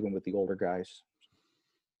well, even with the older guys,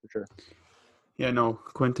 for sure. Yeah, no,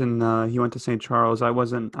 Quentin, he went to St. Charles. I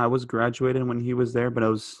was graduated when he was there, but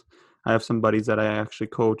I have some buddies that I actually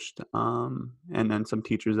coached, and then some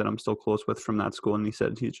teachers that I'm still close with from that school. And he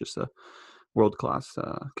said he's just a world-class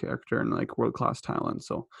character and like world-class talent.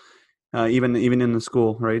 So even in the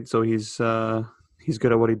school, right? So he's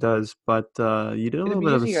good at what he does. But you did a little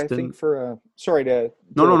bit of a stint. I think for sorry to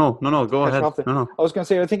no. Go ahead. No. I was going to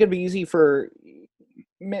say, I think it'd be easy for,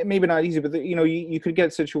 maybe not easy, but you could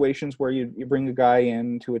get situations where you bring a guy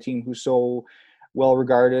into a team who's so well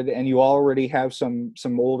regarded, and you already have some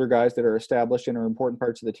older guys that are established and are important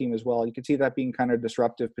parts of the team as well. You could see that being kind of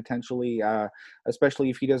disruptive potentially, especially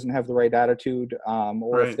if he doesn't have the right attitude,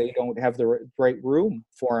 or if they don't have the right room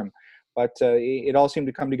for him. But it all seemed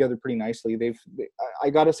to come together pretty nicely. I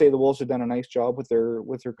got to say, the Wolves have done a nice job with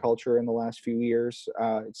their culture in the last few years.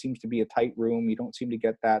 It seems to be a tight room. You don't seem to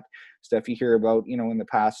get that stuff you hear about, in the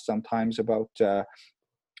past sometimes about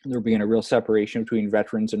there being a real separation between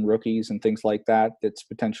veterans and rookies and things like that. That's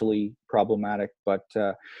potentially problematic. But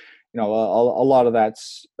a lot of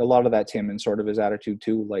that's him and sort of his attitude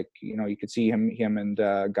too. Like, you could see him and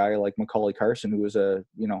a guy like Macaulay Carson, who was a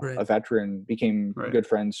veteran, became good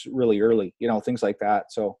friends really early, things like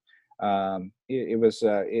that. So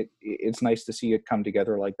it's nice to see it come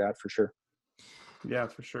together like that, for sure. Yeah,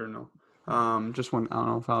 for sure. No. Just one. I don't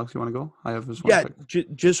know if Alex, you want to go? I have this one. Yeah,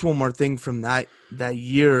 just one more thing from that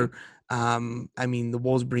year. I mean, the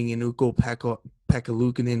Wolves bring in Ukko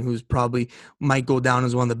Pekka-Luukkonen, who's probably might go down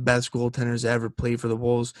as one of the best goaltenders to ever play for the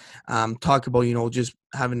Wolves. Talk about, just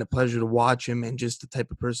having the pleasure to watch him and just the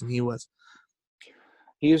type of person he was.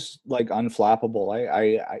 He's like unflappable.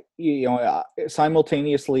 I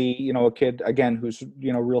simultaneously, a kid again who's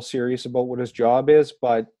real serious about what his job is,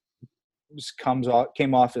 but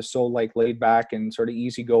came off as so like laid back and sort of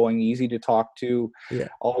easygoing, easy to talk to. Yeah,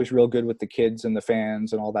 always real good with the kids and the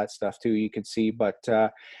fans and all that stuff too, you could see. But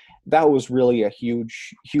that was really a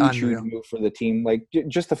huge move for the team. Like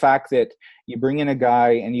just the fact that you bring in a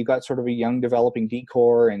guy and you got sort of a young developing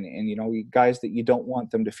decor and guys that you don't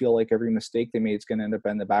want them to feel like every mistake they made is going to end up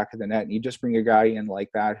in the back of the net, and you just bring a guy in like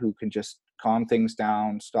that who can just calm things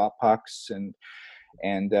down, stop pucks, and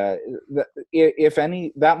And if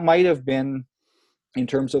any, that might have been in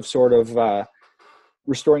terms of sort of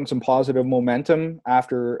restoring some positive momentum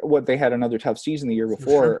after what they had another tough season the year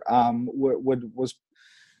before. Was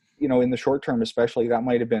in the short term, especially, that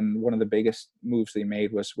might have been one of the biggest moves they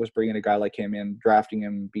made was bringing a guy like him in, drafting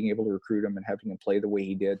him, being able to recruit him, and having him play the way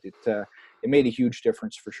he did. It made a huge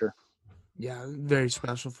difference for sure. Yeah, very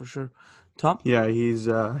special for sure. Tom? Yeah, he's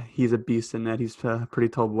a beast in that. He's a pretty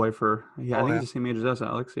tall boy for. Yeah, I think he's the same age as us,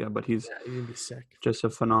 Alex. Yeah, but he's gonna be sick. Just a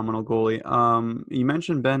phenomenal goalie. You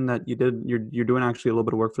mentioned, Ben, that you're doing actually a little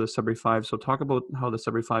bit of work for the Sudbury Five. So talk about how the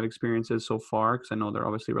Sudbury Five experience is so far, because I know they're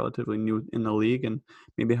obviously relatively new in the league, and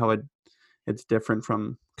maybe how it's different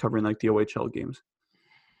from covering like the OHL games.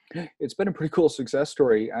 It's been a pretty cool success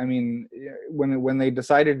story. I mean, when they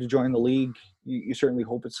decided to join the league, you certainly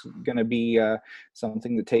hope it's going to be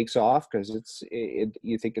something that takes off, because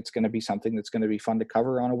you think it's going to be something that's going to be fun to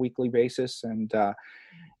cover on a weekly basis. And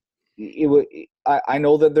I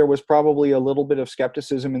know that there was probably a little bit of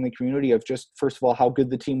skepticism in the community of just, first of all, how good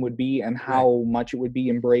the team would be and how much it would be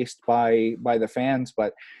embraced by the fans.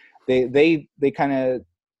 But they kind of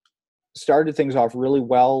started things off really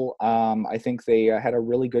well. I think they had a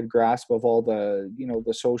really good grasp of all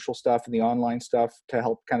the social stuff and the online stuff to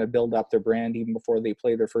help kind of build up their brand even before they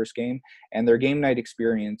play their first game. And their game night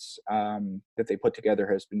experience that they put together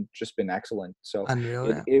has been excellent. So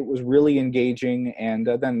it was really engaging, and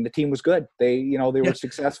then the team was good. They were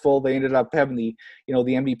successful. They ended up having the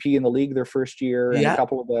MVP in the league their first year, and a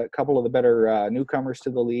couple of the better newcomers to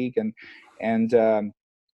the league, and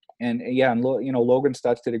Logan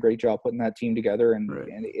Stutz did a great job putting that team together, and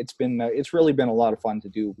it's really been a lot of fun to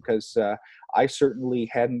do, because I certainly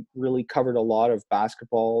hadn't really covered a lot of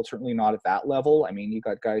basketball, certainly not at that level. I mean, you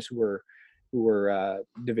got guys who were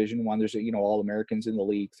Division I, there's All-Americans in the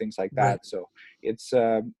league, things like that. Right. So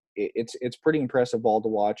it's pretty impressive ball to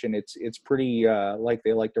watch, and it's pretty like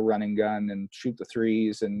they like to run and gun and shoot the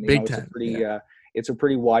threes, and it's a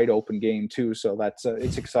pretty wide open game too. So that's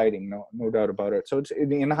it's exciting, no doubt about it. So it's,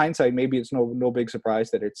 in hindsight, maybe it's no big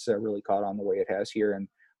surprise that it's really caught on the way it has here. And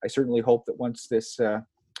I certainly hope that once this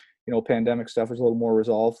pandemic stuff is a little more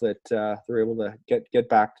resolved, that they're able to get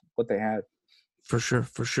back to what they had. For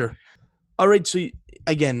sure. All right, so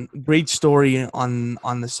again, great story on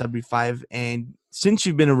the Sudbury Five, and since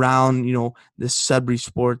you've been around, the Sudbury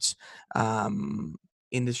sports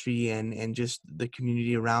industry and just the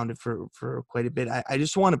community around it for quite a bit, I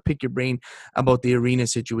just want to pick your brain about the arena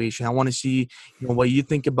situation. I want to see what you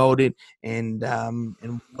think about it, and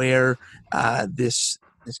where this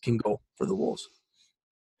can go for the Wolves.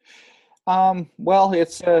 Well,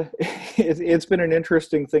 it's been an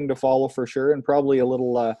interesting thing to follow for sure, and probably a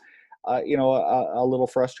little a little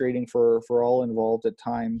frustrating for all involved at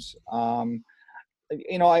times.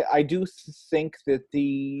 I do think that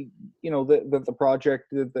the project,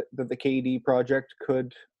 that the KD project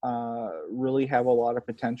could really have a lot of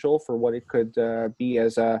potential for what it could be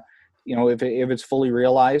as a, if it's fully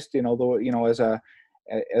realized,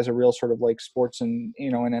 as a real sort of like sports and,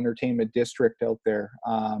 an entertainment district out there.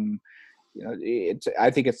 I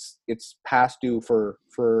think it's past due for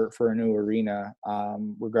a new arena,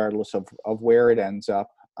 regardless of where it ends up.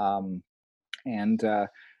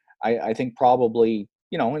 I think probably,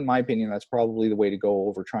 in my opinion, that's probably the way to go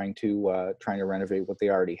over trying to renovate what they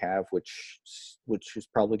already have, which is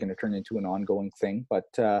probably going to turn into an ongoing thing. But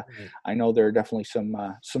I know there are definitely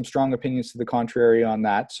some strong opinions to the contrary on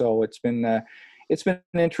that. So it's been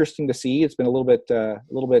interesting to see. It's been a little bit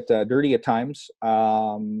dirty at times.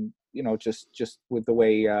 Just with the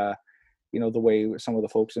way the way some of the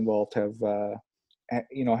folks involved have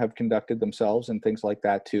conducted themselves and things like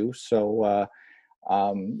that too. So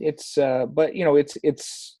I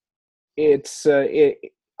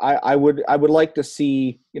would like to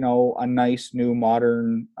see a nice new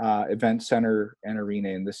modern event center and arena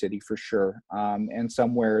in the city for sure, and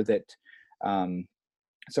somewhere they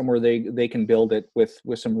can build it with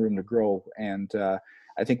some room to grow. And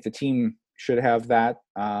I think the team should have that.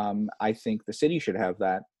 I think the city should have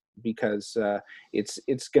that, because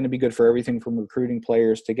it's going to be good for everything from recruiting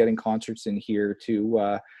players to getting concerts in here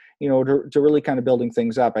to to really kind of building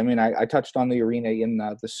things up. I mean, I touched on the arena in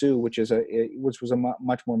the Sioux, which was a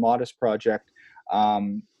much more modest project,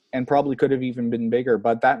 and probably could have even been bigger.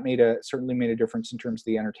 But that certainly made a difference in terms of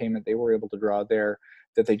the entertainment they were able to draw there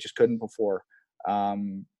that they just couldn't before.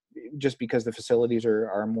 Just because the facilities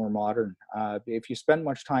are more modern. If you spend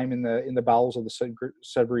much time in the bowels of the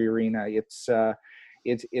Sudbury Arena, it's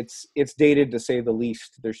dated to say the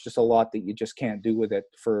least. There's just a lot that you just can't do with it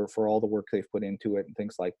for all the work they've put into it and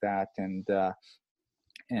things like that. And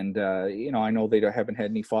And I know they haven't had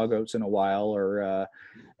any fog outs in a while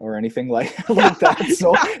or anything like that.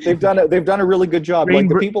 So they've done a really good job. Like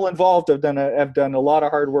the people involved have done a lot of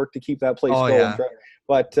hard work to keep that place going. Yeah.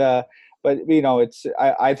 But it's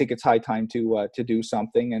I think it's high time to do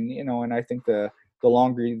something, and I think the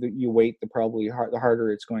longer you wait, the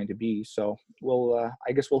harder it's going to be. So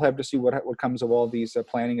I guess we'll have to see what comes of all these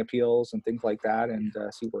planning appeals and things like that, and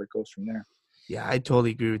see where it goes from there. Yeah, I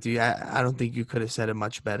totally agree with you. I don't think you could have said it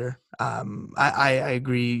much better. I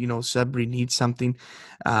agree. Sudbury needs something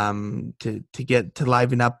to get to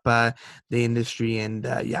liven up the industry, and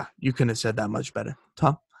yeah, you couldn't have said that much better,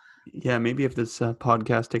 Tom. Yeah, maybe if this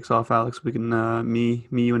podcast takes off, Alex, we can me,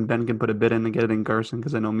 you, and Ben can put a bid in and get it in Garson,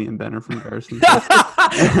 because I know me and Ben are from Garson.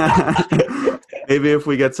 So. Maybe if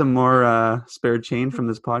we get some more spare change from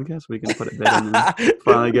this podcast, we can put a bid in and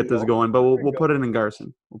finally get this going. But we'll put it in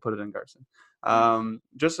Garson.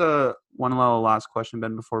 Just one little last question,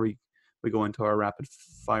 Ben, before we go into our rapid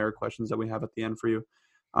fire questions that we have at the end for you.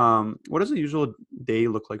 What does a usual day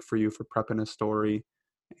look like for you for prepping a story,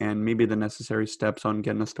 and maybe the necessary steps on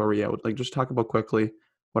getting a story out? Like, just talk about quickly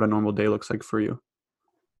what a normal day looks like for you.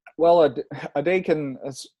 Well, a day can,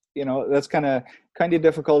 that's kind of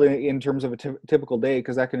difficult in terms of a typical day,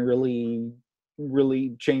 because that can really,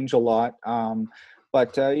 really change a lot.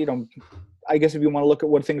 But I guess if you want to look at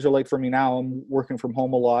what things are like for me now, I'm working from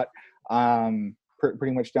home a lot.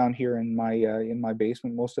 Pretty much down here in my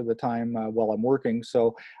basement most of the time while I'm working.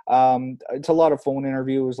 So it's a lot of phone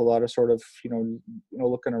interviews, a lot of sort of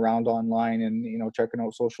looking around online and checking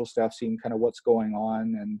out social stuff, seeing kind of what's going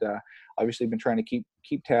on, and obviously been trying to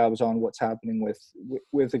keep tabs on what's happening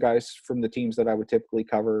with the guys from the teams that I would typically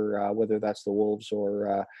cover, whether that's the Wolves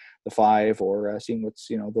or the Five, or seeing what's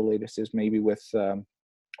the latest is maybe with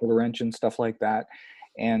Laurentian and stuff like that,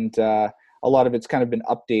 and a lot of it's kind of been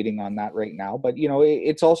updating on that right now. But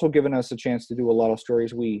it's also given us a chance to do a lot of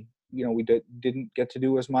stories we didn't get to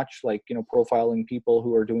do as much, like profiling people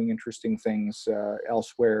who are doing interesting things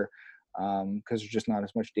elsewhere, because there's just not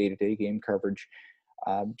as much day-to-day game coverage.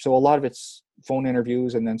 So a lot of it's phone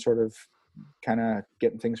interviews, and then sort of kind of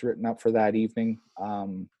getting things written up for that evening.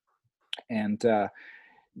 And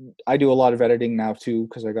I do a lot of editing now too,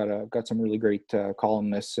 because I got some really great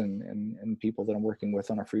columnists and people that I'm working with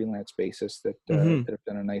on a freelance basis that have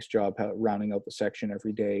done a nice job rounding out the section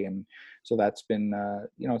every day, and so that's been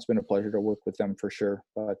it's been a pleasure to work with them for sure.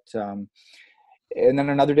 But and then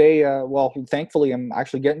another day, thankfully I'm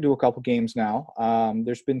actually getting to a couple games now.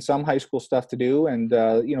 There's been some high school stuff to do, and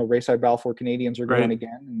Rayside Balfour Canadians are going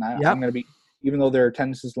again, and I'm going to be, even though their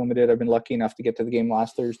attendance is limited, I've been lucky enough to get to the game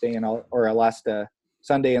last Thursday last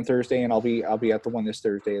Sunday and Thursday, and I'll be at the one this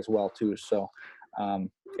Thursday as well too. So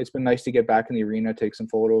it's been nice to get back in the arena, take some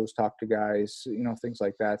photos, talk to guys, things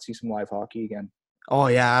like that, see some live hockey again. Oh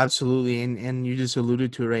yeah, absolutely. And you just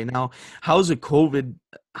alluded to it right now. How has COVID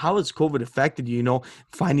affected you,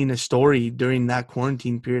 finding a story during that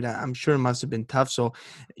quarantine period? I'm sure it must have been tough. So,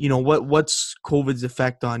 what's COVID's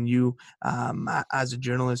effect on you as a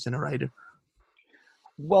journalist and a writer?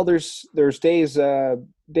 Well, there's days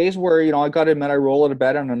where I got to admit I roll out of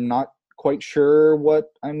bed and I'm not quite sure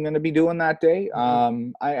what I'm going to be doing that day. I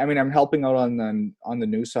mean, I'm helping out on the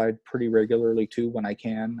news side pretty regularly too when I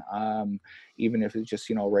can, even if it's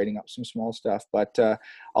just writing up some small stuff. But a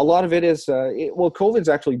lot of it is COVID's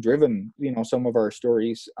actually driven some of our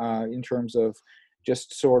stories in terms of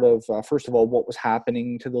just sort of first of all what was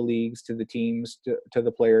happening to the leagues, to the teams, to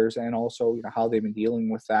the players, and also how they've been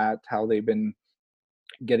dealing with that, how they've been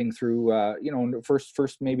getting through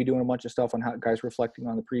first maybe doing a bunch of stuff on how guys reflecting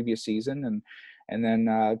on the previous season, and then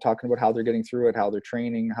talking about how they're getting through it, how they're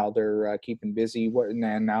training, how they're keeping busy, and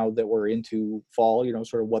then now that we're into fall,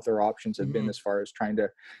 sort of what their options have been as far as trying to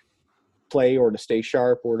play or to stay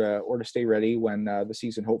sharp or to stay ready when the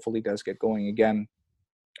season hopefully does get going again.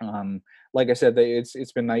 Like I said,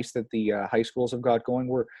 it's been nice that the high schools have got going.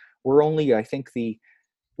 We're only, I think, the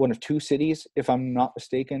one of two cities, if I'm not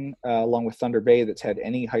mistaken, along with Thunder Bay, that's had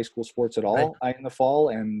any high school sports at all in the fall,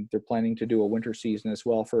 and they're planning to do a winter season as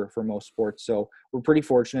well for most sports. So we're pretty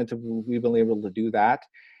fortunate that we've been able to do that.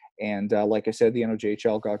 And like I said, the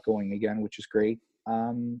NOJHL got going again, which is great.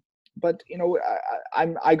 But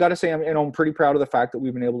I got to say, I'm pretty proud of the fact that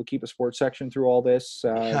we've been able to keep a sports section through all this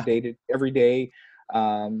every day.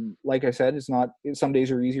 Like I said, some days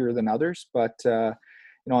are easier than others, but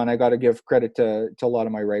and I got to give credit to a lot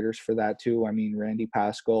of my writers for that too. I mean, Randy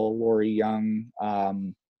Pascal, Lori Young,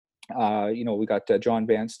 We got John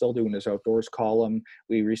Vance still doing his outdoors column.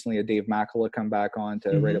 We recently had Dave Makala come back on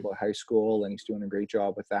to write about high school, and he's doing a great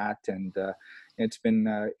job with that. And it's been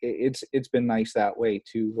nice that way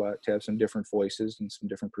to have some different voices and some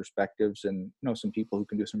different perspectives, and some people who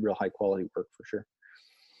can do some real high quality work for sure.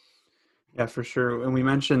 Yeah, for sure. And we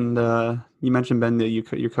mentioned you mentioned, Ben, that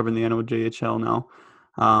you're covering the NOJHL now,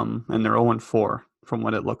 and they're 0-4 from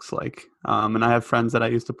what it looks like. And I have friends that I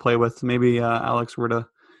used to play with. Maybe Alex were to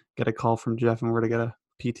get a call from Jeff and we're to get a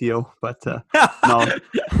PTO, but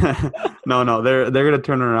no, no, they're going to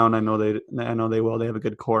turn it around. I know they will. They have a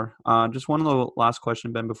good core. Just one little last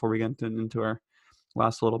question, Ben, before we get into our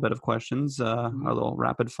last little bit of questions, our little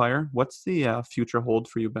rapid fire. What's the future hold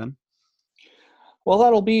for you, Ben? Well,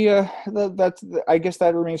 that'll be that's. I guess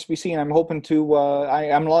that remains to be seen. I'm hoping to.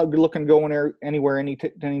 I'm not looking to go anywhere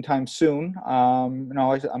anytime soon.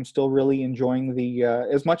 I'm still really enjoying the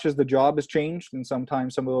as much as the job has changed, and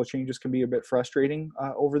sometimes some of those changes can be a bit frustrating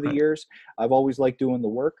over the years. I've always liked doing the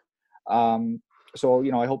work, so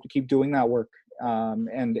I hope to keep doing that work.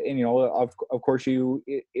 And of course,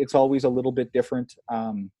 it's always a little bit different.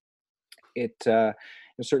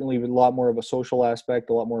 Certainly a lot more of a social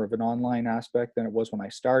aspect, a lot more of an online aspect than it was when I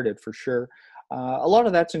started, for sure. A lot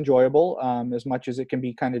of that's enjoyable, as much as it can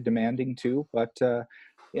be kind of demanding too. But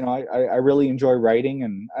I really enjoy writing,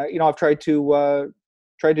 and I've tried to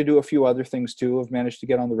do a few other things too. I've managed to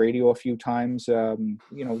get on the radio a few times, doing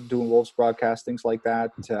Wolves broadcast, things like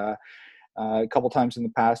that. A couple times in the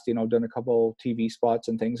past, done a couple TV spots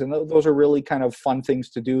and things, and those are really kind of fun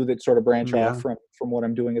things to do that sort of branch off from what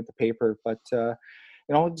I'm doing at the paper. But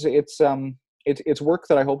it's work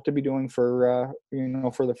that I hope to be doing for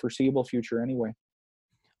the foreseeable future anyway.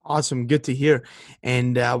 Awesome. Good to hear.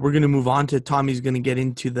 And we're going to move on to Tommy's going to get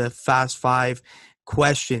into the Fast Five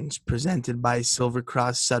questions presented by Silver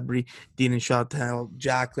Cross Sudbury, Dean and Chantel,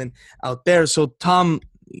 Jacqueline out there. So Tom,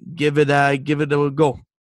 give it a go.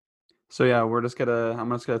 So yeah, I'm just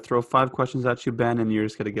gonna throw 5 questions at you, Ben, and you're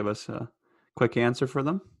just gonna give us a quick answer for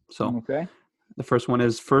them. So okay. The first one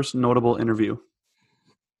is first notable interview.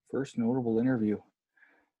 First notable interview.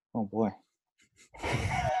 Oh boy.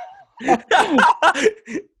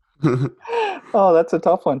 Oh, that's a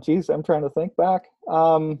tough one. Jeez, I'm trying to think back.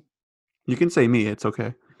 You can say me. It's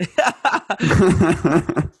okay.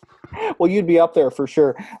 Well, you'd be up there for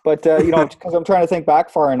sure, but because I'm trying to think back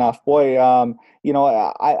far enough. Boy,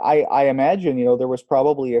 I imagine there was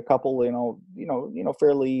probably a couple,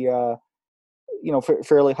 fairly.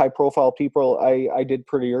 Fairly high profile people I did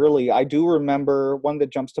pretty early. I do remember one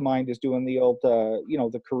that jumps to mind is doing the old,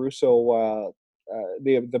 the Caruso,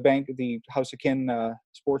 the House of Kin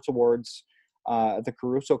sports awards at the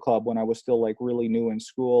Caruso Club when I was still like really new in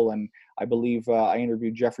school. And I believe I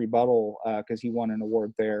interviewed Jeffrey Buttle because he won an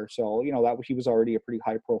award there. So, he was already a pretty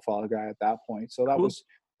high profile guy at that point. So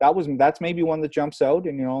that's maybe one that jumps out,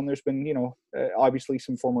 and there's been obviously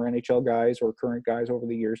some former NHL guys or current guys over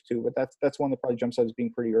the years too, but that's one that probably jumps out as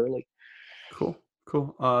being pretty early. Cool.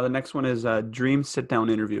 The next one is dream sit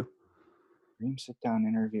down interview. Dream sit down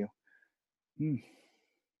interview.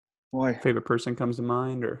 Boy, favorite person comes to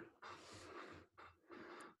mind, or?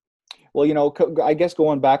 Well, I guess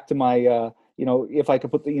going back to my if I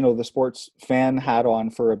could put the sports fan hat on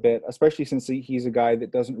for a bit, especially since he's a guy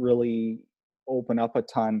that doesn't really open up a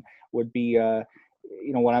ton, would be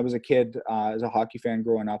when I was a kid as a hockey fan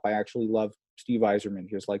growing up, I actually loved Steve Yzerman.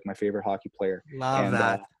 He was like my favorite hockey player. Love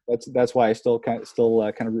that. That's why I still kind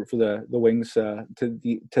of root for the Wings to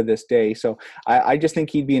this day. So I just think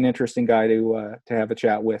he'd be an interesting guy to have a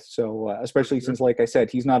chat with. So especially since, like I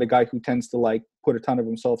said, he's not a guy who tends to like put a ton of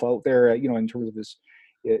himself out there, in terms of his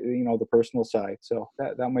the personal side. So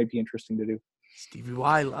that might be interesting to do. Stevie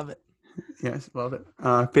Y, love it. Yes, love it.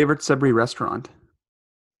 Favorite Sudbury restaurant?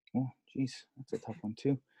 Oh, geez, that's a tough one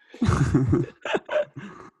too.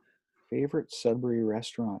 Favorite Sudbury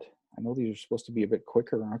restaurant? I know these are supposed to be a bit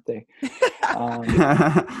quicker, aren't they?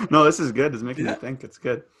 No, this is good. It's making me think. It's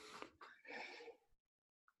good.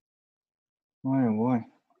 Boy.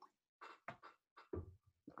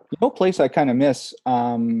 Place I kind of miss,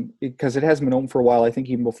 because it hasn't been open for a while. I think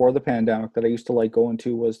even before the pandemic, that I used to like going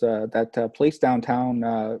to was that place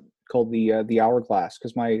downtown called the Hourglass,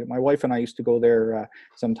 because my wife and I used to go there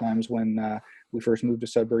sometimes when we first moved to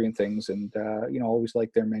Sudbury and things, and always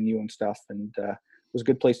liked their menu and stuff, and it was a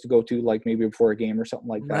good place to go to, like maybe before a game or something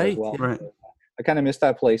like that as well. Right. I kind of miss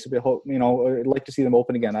that place a bit. I'd like to see them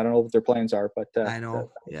open again. I don't know what their plans are, but I know.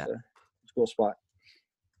 It's a cool spot.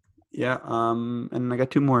 Yeah. And I got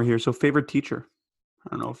 2 more here. So favorite teacher.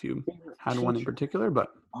 I don't know if you had one in particular, but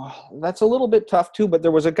that's a little bit tough too. But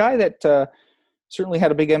there was a guy that certainly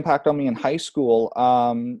had a big impact on me in high school.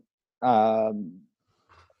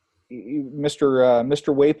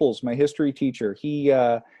 Mr. Waples, my history teacher, he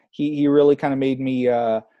really kind of made me,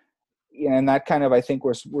 and that kind of, I think,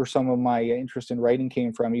 was where some of my interest in writing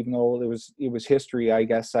came from. Even though it was history, I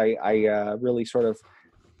guess I really sort of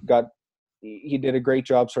got. He did a great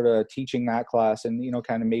job sort of teaching that class, and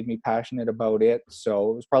kind of made me passionate about it. So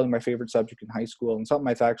it was probably my favorite subject in high school, and something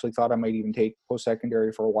I actually thought I might even take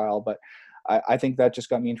post-secondary for a while. But I think that just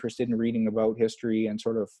got me interested in reading about history, and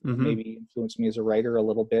sort of maybe influenced me as a writer a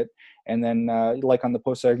little bit. And then like on the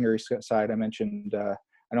post-secondary side, I mentioned I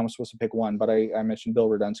know I'm supposed to pick one, but I mentioned Bill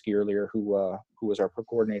Radunsky earlier, who was our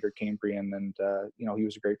coordinator at Cambrian, and he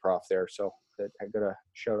was a great prof there. So I got a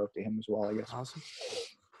shout out to him as well, I guess. Awesome.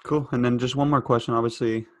 Cool. And then just one more question.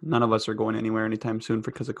 Obviously, none of us are going anywhere anytime soon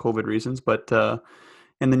because of COVID reasons. But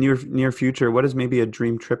in the near future, what is maybe a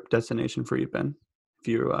dream trip destination for you, Ben? If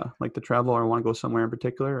you like to travel or want to go somewhere in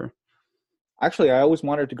particular? Or? Actually, I always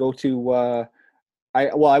wanted to go to. I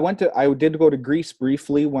did go to Greece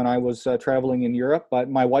briefly when I was traveling in Europe, but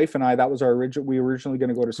my wife and I, that was we were originally going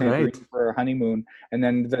to go to Santorini for our honeymoon, and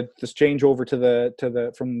then this change over to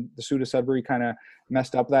the from the Suda Sudbury kind of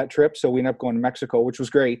messed up that trip, so we ended up going to Mexico, which was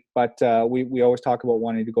great, but we always talk about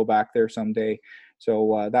wanting to go back there someday,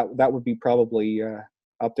 so that would be probably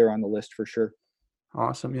up there on the list for sure.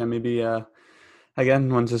 Awesome. Yeah, maybe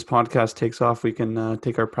again, once this podcast takes off, we can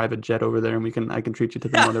take our private jet over there, and I can treat you to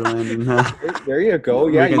the motherland. And there you go.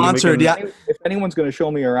 Yeah, sponsored. Yeah. If anyone's going to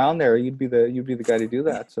show me around there, you'd be the guy to do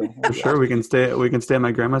that. So for sure, we can stay at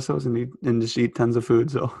my grandma's house and just eat tons of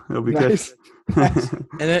food. So it'll be nice. good. Nice.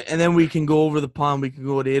 And then we can go over the pond. We can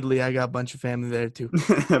go to Italy. I got a bunch of family there too.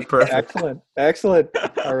 Perfect. Excellent.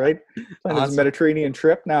 All right. Awesome. It's a Mediterranean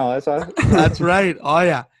trip now. That's awesome. That's right. Oh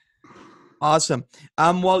yeah. Awesome.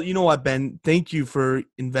 Well, you know what, Ben? Thank you for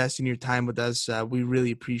investing your time with us. We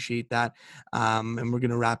really appreciate that. And we're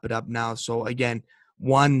going to wrap it up now. So again,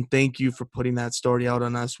 one, thank you for putting that story out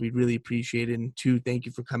on us. We really appreciate it. And two, thank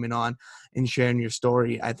you for coming on and sharing your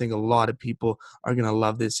story. I think a lot of people are going to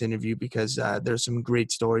love this interview because there's some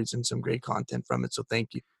great stories and some great content from it. So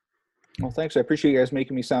thank you. Well, thanks. I appreciate you guys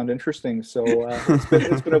making me sound interesting. So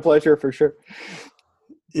it's been a pleasure for sure.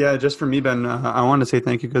 Yeah, just for me, Ben, I want to say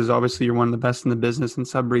thank you because obviously you're one of the best in the business in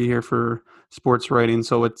Sudbury here for sports writing.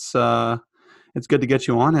 So it's good to get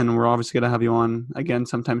you on, and we're obviously going to have you on again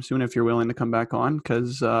sometime soon if you're willing to come back on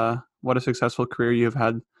because what a successful career you've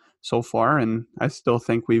had so far. And I still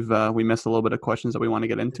think we missed a little bit of questions that we want to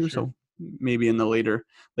get into. Sure. So maybe in the later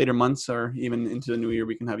months or even into the new year,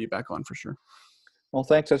 we can have you back on for sure. Well,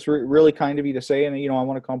 thanks. That's really kind of you to say. And, I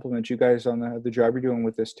want to compliment you guys on the job you're doing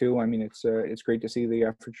with this too. I mean, it's great to see the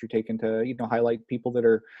efforts you're taking to, highlight people that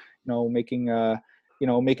are, making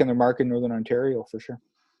their mark in Northern Ontario for sure.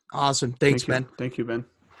 Awesome. Thanks, Ben. Thank you, Ben.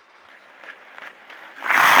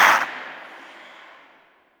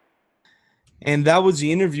 And that was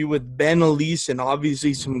the interview with Ben Leeson.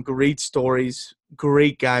 Obviously, some great stories.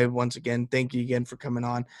 Great guy once again. Thank you again for coming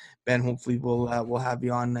on, Ben. Hopefully, we'll have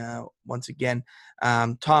you on once again.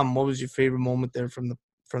 Tom, what was your favorite moment there from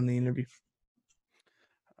the interview?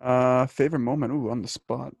 Favorite moment? Ooh, on the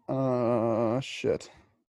spot. Shit.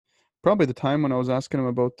 Probably the time when I was asking him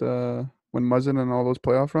about when Muzzin and all those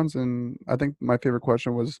playoff runs, and I think my favorite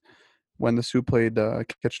question was when the Sioux played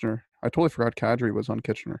Kitchener. I totally forgot Kadri was on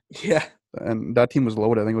Kitchener. Yeah. And that team was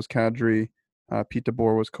loaded. I think it was Kadri. Pete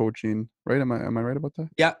DeBoer was coaching. Right? Am I right about that?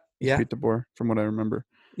 Yeah. Yeah. Pete DeBoer, from what I remember.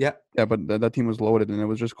 Yeah. Yeah, but that team was loaded, and it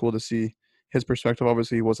was just cool to see his perspective.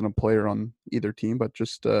 Obviously, he wasn't a player on either team, but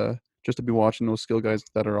just to be watching those skill guys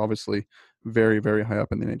that are obviously very, very high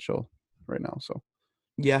up in the NHL right now. So.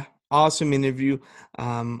 Yeah. Awesome interview.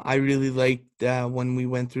 I really liked when we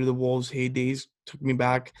went through the Wolves heydays. Took me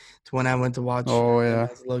back to when I went to watch as a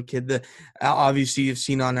little kid. Obviously, you've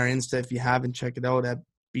seen on our Insta. If you haven't, check it out at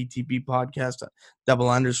BTB Podcast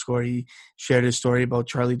 _. He shared his story about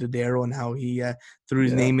Charlie Dodaro and how he threw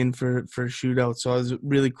his name in for shootout. So it was a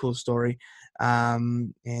really cool story. It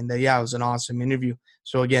was an awesome interview.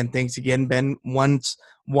 So again, thanks again, Ben.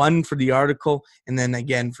 One for the article, and then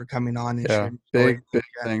again for coming on and sharing. Big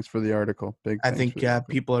thanks for the article. I think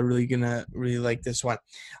people are really gonna like this one.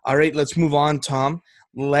 All right, let's move on, Tom.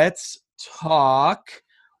 Let's talk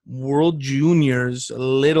World Juniors a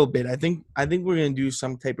little bit. I think we're gonna do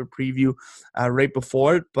some type of preview right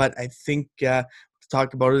before it, but I think to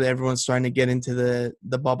talk about it, everyone's starting to get into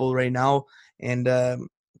the bubble right now, and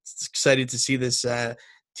it's excited to see this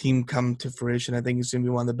team come to fruition. I think it's going to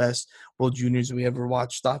be one of the best World Juniors we ever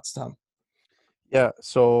watched. Thoughts, Tom? Yeah,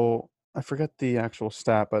 so I forget the actual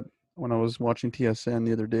stat, but when I was watching TSN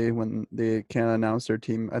the other day when they Canada announced their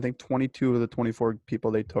team. I think 22 of the 24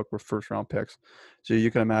 people they took were first round picks. So you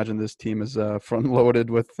can imagine this team is front loaded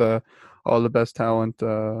with all the best talent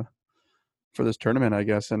for this tournament, I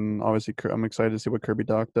guess. And obviously, I'm excited to see what Kirby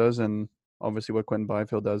Doc does, and obviously what Quentin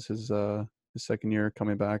Byfield does his second year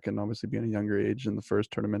coming back, and obviously being a younger age in the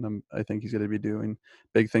first tournament. I think he's going to be doing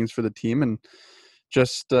big things for the team. And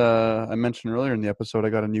just I mentioned earlier in the episode, I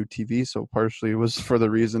got a new TV, so partially it was for the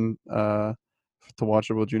reason to watch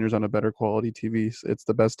the World Juniors on a better quality TV. It's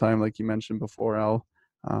the best time, like you mentioned before, Al.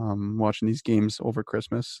 Watching these games over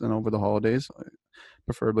Christmas and over the holidays,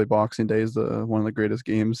 preferably Boxing Day is one of the greatest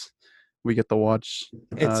games we get to watch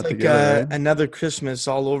It's like together, right? another Christmas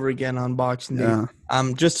all over again on Boxing Day.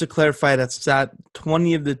 Yeah, Just to clarify, that's that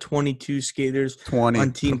 20 of the 22 skaters 20.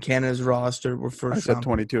 on Team Canada's roster were I first said round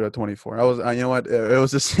 22 to 24. I was, you know what? It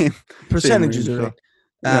was the same percentages, range. are So right?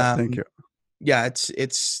 yeah, thank Um, you. yeah,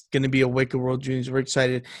 it's going to be a wicked World Juniors. We're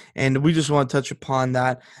excited, and we just want to touch upon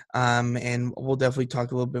that. And we'll definitely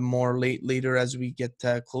talk a little bit more later as we get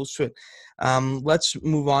close to it. Let's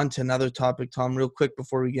move on to another topic, Tom, real quick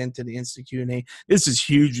before we get into the instant Q&A. This is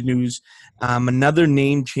huge news. Another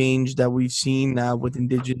name change that we've seen with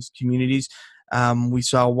Indigenous communities. We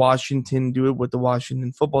saw Washington do it with the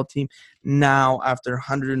Washington football team. Now, after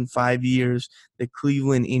 105 years, the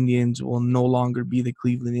Cleveland Indians will no longer be the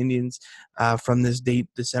Cleveland Indians from this date,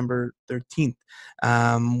 December 13th,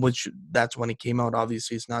 which that's when it came out.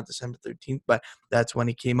 Obviously, it's not December 13th, but that's when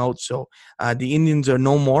it came out. So the Indians are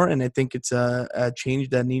no more, and I think it's a change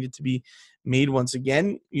that needed to be made once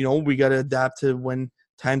again. You know, we got to adapt to when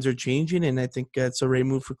times are changing, and I think it's a right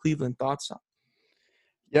move for Cleveland. Thoughts?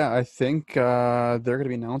 Yeah, I think they're going to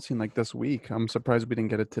be announcing like this week. I'm surprised we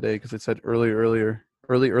didn't get it today because it said early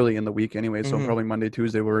in the week anyway. So Mhm. probably Monday,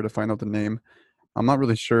 Tuesday, we were to find out the name. I'm not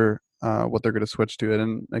really sure what they're going to switch to it,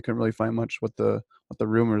 and I couldn't really find much what the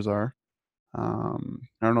rumors are. I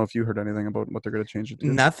don't know if you heard anything about what they're going to change it to.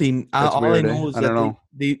 Nothing. It's All I weird, eh? know is I don't that know.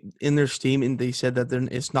 they in their statement they said that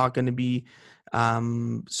it's not going to be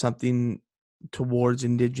something towards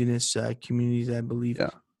Indigenous communities. I believe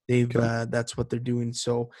Yeah. they've Okay. that's what they're doing.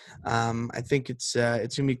 So I think it's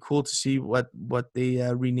gonna be cool to see what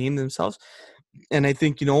they rename themselves. And I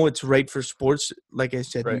think it's right for sports. Like I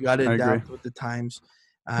said, you Right. got to I agree. adapt with the times,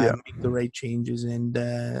 Yeah. make the right changes, and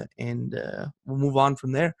we'll move on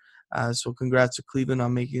from there. So congrats to Cleveland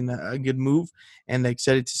on making a good move, and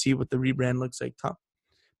excited to see what the rebrand looks like, Tom.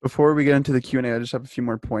 Before we get into the Q&A, I just have a few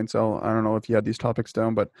more points. I don't know if you had these topics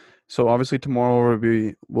down, but so obviously tomorrow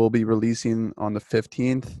we'll be releasing on the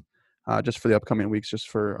 15th, just for the upcoming weeks, just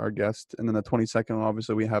for our guest, and then the 22nd,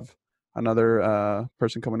 obviously we have another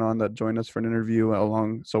person coming on that joined us for an interview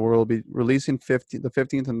along. So we'll be releasing the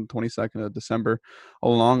 15th and 22nd of December,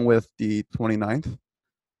 along with the 29th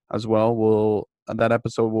as well. That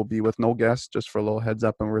episode will be with no guests, just for a little heads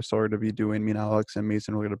up, and we're sorry to be doing me and Alex and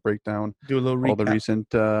Mason. We're going to break down Do a little all the recap.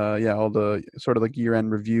 recent all the sort of like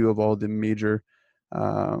year-end review of all the major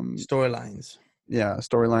Storylines.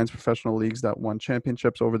 storylines, professional leagues that won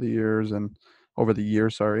championships over the years and over the year,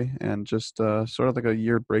 sorry, and just sort of like a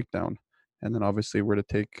year breakdown. And then obviously we're to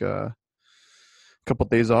take a couple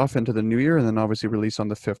days off into the new year, and then obviously release on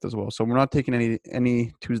the 5th as well. So we're not taking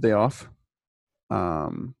any Tuesday off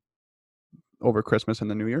over Christmas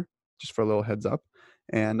and the new year, just for a little heads up.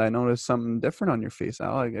 And I noticed something different on your face,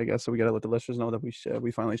 Al. I guess we got to let the listeners know that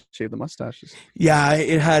we finally shaved the mustaches. Yeah,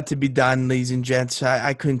 it had to be done, ladies and gents.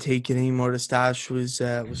 I couldn't take it anymore. The stash was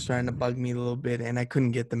starting to bug me a little bit, and I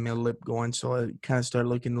couldn't get the middle lip going, so it kind of started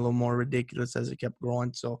looking a little more ridiculous as it kept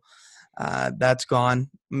growing. So that's gone.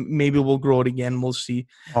 Maybe we'll grow it again. We'll see.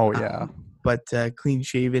 Oh yeah, But clean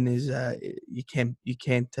shaven is you can't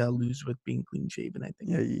lose with being clean shaven. I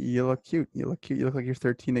think. yeah. You look cute. You look cute. You look like you're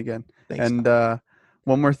 13 again. Thanks. And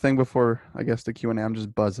one more thing before I guess the Q&A. I'm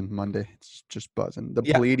just buzzing Monday. It's just buzzing. The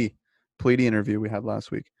Yeah. Pleady interview we had last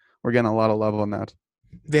week. We're getting a lot of love on that.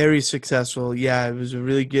 Very successful. Yeah, it was a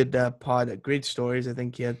really good pod. Great stories. I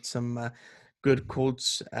think he had some good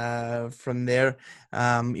quotes from there.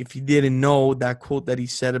 If you didn't know that quote that he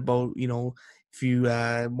said about, if you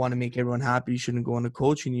want to make everyone happy, you shouldn't go into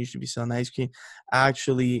coaching. You should be selling ice cream.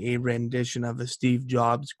 Actually, a rendition of a Steve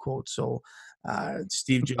Jobs quote. So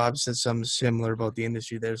Steve Jobs said something similar about the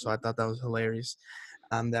industry there. So I thought that was hilarious.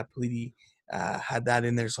 That Pleady had that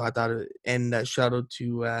in there. So I thought, and shout out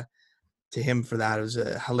to him for that. It was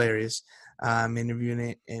a hilarious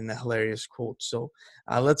interview and a hilarious quote. So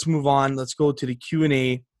let's move on. Let's go to the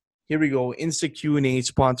Q&A. Here we go. Insta Q&A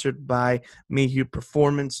sponsored by Mayhew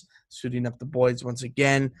Performance. suiting up the boys once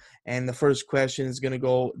again. And the first question is going to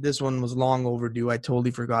go, this one was long overdue. I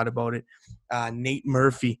totally forgot about it. Nate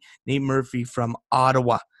Murphy from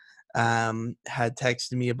Ottawa had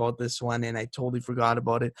texted me about this one, and I totally forgot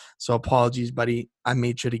about it. So apologies, buddy. I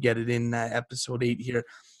made sure to get it in episode 8 here.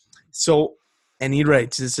 So, and he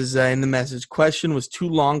writes, this is in the message. Question was too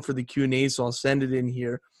long for the Q&A, so I'll send it in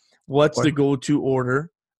here. What's the go-to order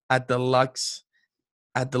at the Lux?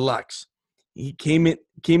 He came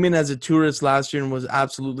in as a tourist last year and was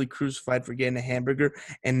absolutely crucified for getting a hamburger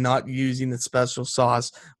and not using the special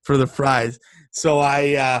sauce for the fries. So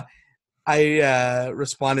I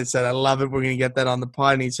responded, said, I love it. We're going to get that on the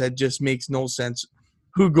pod. And he said, just makes no sense.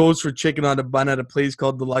 Who goes for chicken on a bun at a place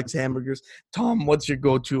called Deluxe Hamburgers? Tom, what's your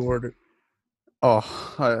go-to order?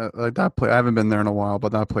 Oh, I like that place. I haven't been there in a while,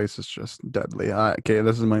 but that place is just deadly. Okay,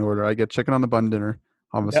 this is my order. I get chicken on the bun dinner,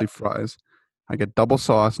 obviously fries. I get double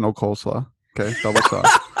sauce, no coleslaw. Okay, double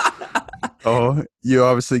sauce. Oh, you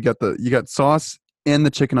obviously you got sauce in the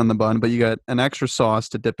chicken on the bun, but you got an extra sauce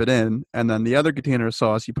to dip it in, and then the other container of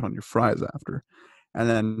sauce you put on your fries after. And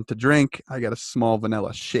then to drink, I got a small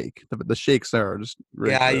vanilla shake. The shakes there are just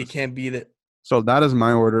ridiculous. Yeah, you can't beat it. So that is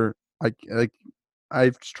my order.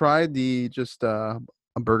 I've tried a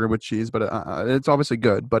burger with cheese, but it's obviously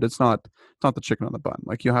good, but it's not the chicken on the bun.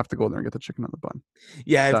 Like, you have to go there and get the chicken on the bun.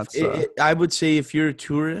 Yeah, I would say if you're a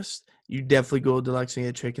tourist, you definitely go to Deluxe and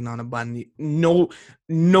get chicken on a bun. No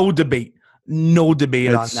debate. No debate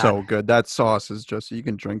on that. It's so good. That sauce is just, you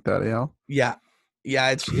can drink that, Yeah,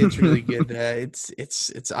 it's really good.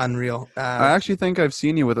 It's unreal. I actually think I've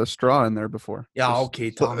seen you with a straw in there before. Yeah,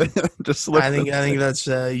 okay, Tom. I think that's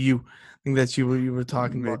you. I think that's you what you were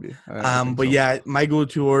talking Maybe. about. But yeah, my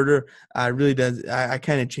go-to order really does. I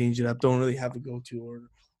kind of change it up. Don't really have a go-to order,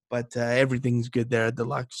 but everything's good there at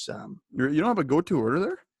Deluxe. You don't have a go-to order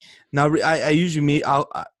there? Now I usually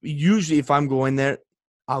usually if I'm going there,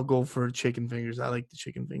 I'll go for chicken fingers. I like the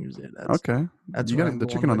chicken fingers there. Okay. That's you got the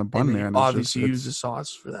chicken on the bun, man. Obviously, use the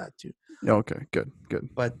sauce for that too. Yeah. Okay. Good.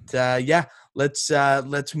 But yeah, let's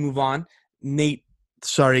move on. Nate,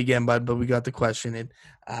 sorry again, bud, but we got the question in.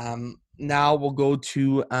 Now we'll go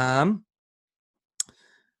to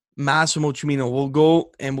Massimo Cimino.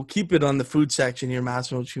 We'll keep it on the food section here.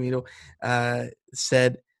 Massimo Cimino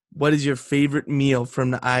said, what is your favorite meal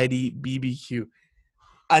from the ID BBQ?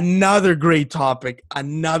 Another great topic.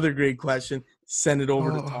 Another great question. Send it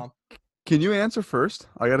over to Tom. Can you answer first?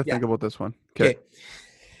 I got to think about this one. Okay.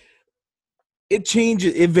 It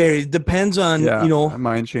changes. It varies. Depends on,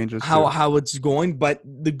 mine changes how it's going. But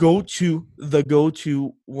the go-to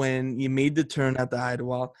when you made the turn at the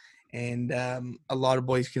Idlewild, and a lot of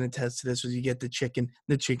boys can attest to this, was you get the chicken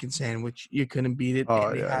sandwich. You couldn't beat it. Oh,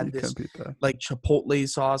 and yeah, had you this can't beat that. like chipotle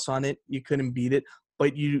sauce on it. You couldn't beat it.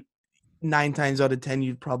 But 9 times out of 10,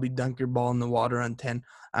 you'd probably dunk your ball in the water on 10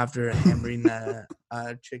 after hammering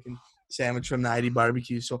a chicken sandwich from the ID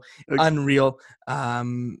barbecue. So unreal.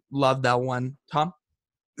 Love that one. Tom?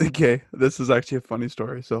 Okay, this is actually a funny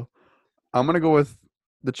story. So I'm going to go with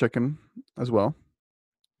the chicken as well.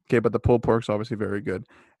 Okay, but the pulled pork's obviously very good.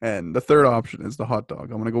 And the third option is the hot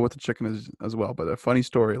dog. I'm going to go with the chicken as well. But a funny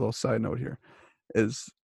story, a little side note here,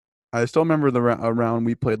 is I still remember a round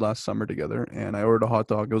we played last summer together, and I ordered a hot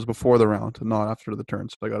dog. It was before the round, not after the turn,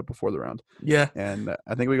 so I got it before the round. Yeah. And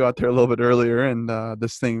I think we got there a little bit earlier, and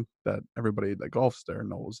this thing that everybody that golfs there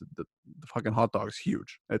knows, the fucking hot dog is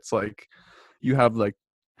huge. It's like you have like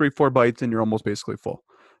 3-4 bites, and you're almost basically full.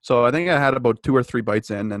 So I think I had about 2 or 3 bites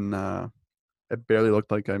in, and it barely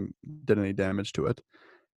looked like I did any damage to it.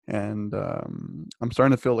 And I'm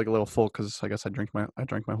starting to feel like a little full because I guess I drank my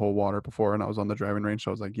whole water before, and I was on the driving range.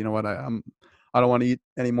 So I was like, you know what, I don't want to eat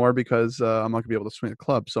anymore because I'm not gonna be able to swing a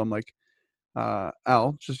club. So I'm like,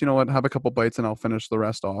 Al, just, you know what, have a couple bites and I'll finish the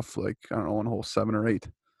rest off, like, I don't know, on hole 7 or 8.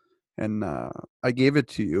 And I gave it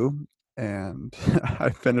to you, and I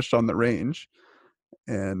finished on the range,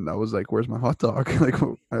 and I was like, where's my hot dog? Like,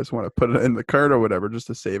 I just want to put it in the cart or whatever just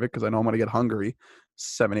to save it because I know I'm gonna get hungry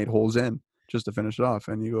 7-8 holes in just to finish it off.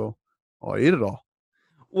 And you go, oh, I ate it all.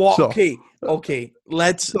 Well, so, okay.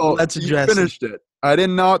 Let's address you finished it. I did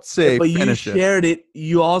not say but finish you shared it.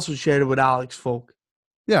 You also shared it with Alex Folk.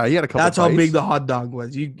 Yeah, he had a couple That's bites. how big the hot dog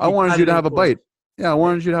was. I wanted you to have a bite. Yeah, I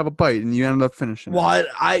wanted you to have a bite, and you ended up finishing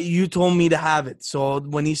it. You told me to have it. So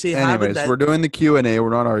when you say have it, we're doing the Q&A. We're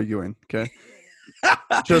not arguing, okay?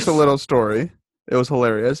 Just a little story. It was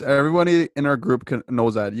hilarious. Everybody in our group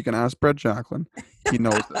knows that. You can ask Brett Jacqueline. He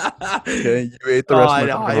knows that. Okay, you ate the rest of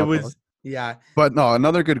the hot dog. Yeah. But no,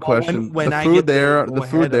 another good question. When the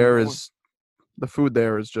food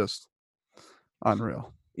there is just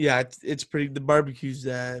unreal. Yeah, it's pretty. The barbecue's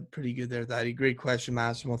pretty good there, Thaddy. Great question,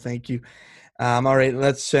 Massimo. Thank you. All right,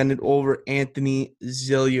 let's send it over. Anthony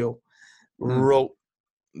Zilio Mm. wrote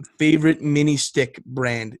favorite mini stick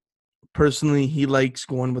brand. Personally, he likes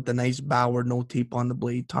going with the nice Bauer, no tape on the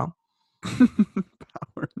blade. Tom.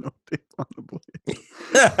 Power no tape on the blade.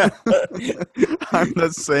 I'm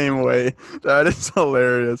the same way. That is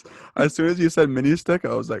hilarious. As soon as you said mini stick,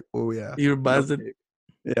 I was like, oh yeah. You're No buzzing. tape.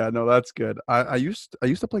 Yeah, no, that's good. I used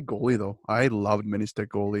to play goalie though. I loved mini stick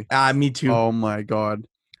goalie. Me too. Oh my god.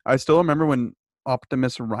 I still remember when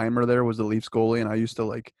Optimus Reimer there was the Leafs goalie, and I used to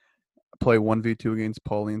like play 1v2 against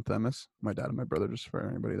Pauline Themis, my dad and my brother, just for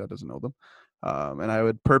anybody that doesn't know them. And I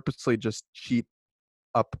would purposely just cheat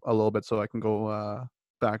up a little bit so I can go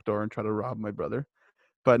backdoor and try to rob my brother.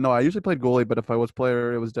 But no, I usually played goalie, but if I was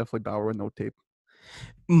player, it was definitely Bauer with no tape.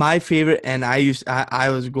 My favorite, and I was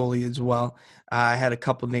a goalie as well. I had a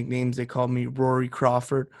couple nicknames. They called me Rory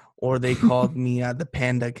Crawford, or they called me the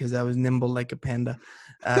Panda because I was nimble like a panda.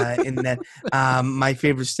 In that, my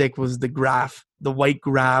favorite stick was the Graph, the white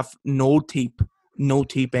Graph, no tape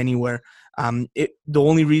anywhere. The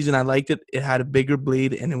only reason I liked it, it had a bigger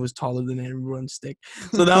blade and it was taller than everyone's stick.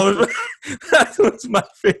 So that was that was my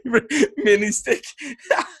favorite mini stick,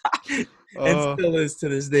 and still is to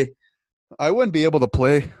this day. I wouldn't be able to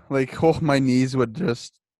play. Like, oh, my knees would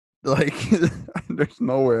just like. There's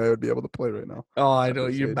no way I would be able to play right now. Oh, I at know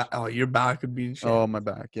this your age. back. Oh, your back would be in shape. Oh, my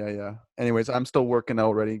back. Yeah. Anyways, I'm still working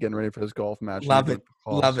out, getting ready for this golf match. Love it,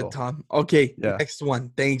 Tom. Okay, Yeah. next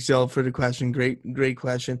one. Thanks, Jill, for the question. Great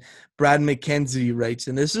question. Brad McKenzie writes,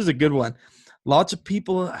 and this is a good one. Lots of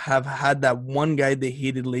people have had that one guy they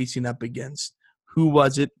hated lacing up against. Who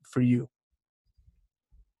was it for you?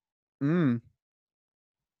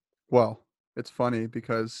 Well, it's funny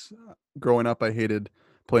because growing up, I hated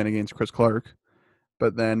playing against Chris Clark.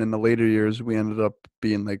 But then in the later years, we ended up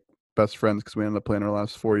being like best friends because we ended up playing our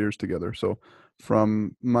last 4 years together. So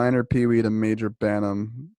from minor peewee to major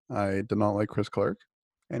bantam, I did not like Chris Clark.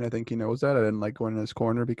 And I think he knows that. I didn't like going in his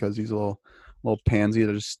corner because he's a little pansy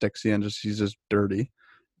that just sticks you and he's just dirty.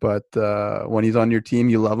 But when he's on your team,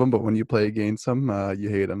 you love him. But when you play against him, you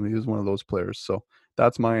hate him. He was one of those players. So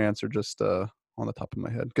that's my answer just on the top of my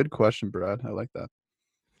head. Good question, Brad. I like that.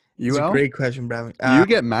 It's a great question, Brad. You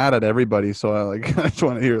get mad at everybody, so I just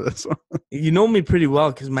want to hear this one. You know me pretty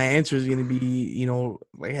well because my answer is going to be,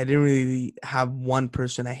 like I didn't really have one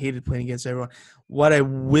person. I hated playing against everyone. What I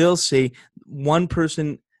will say, one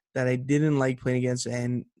person that I didn't like playing against,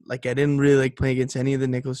 and like I didn't really like playing against any of the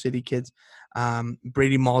Nickel City kids,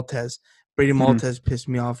 Brady Maltez. Brady Maltez pissed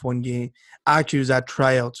me off one game. Actually, it was at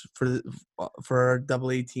tryouts for our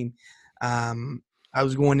AA team. I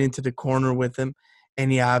was going into the corner with him, and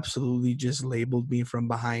he absolutely just labeled me from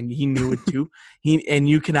behind. He knew it too. And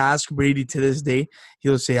you can ask Brady to this day.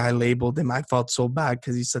 He'll say, I labeled him. I felt so bad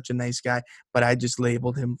because he's such a nice guy, but I just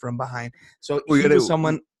labeled him from behind. So he was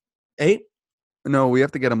someone – hey? No, we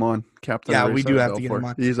have to get him on. Captain. Yeah, we do have to get him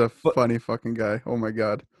on. He's a funny fucking guy. Oh, my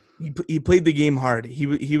God. He played the game hard.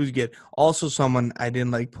 He was good. Also, someone I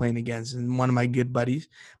didn't like playing against, and one of my good buddies.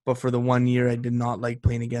 But for the 1 year, I did not like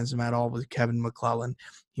playing against him at all. Was Kevin McClellan.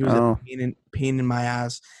 He was a pain in my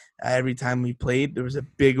ass. Every time we played, there was a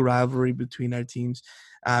big rivalry between our teams.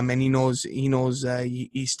 And he knows.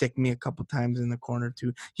 He stick me a couple times in the corner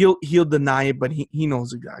too. He'll deny it, but he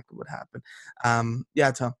knows exactly what happened.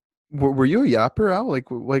 Yeah, Tom. Were you a yapper, Al?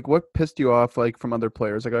 Like what pissed you off like from other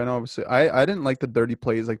players? Like I know obviously I didn't like the dirty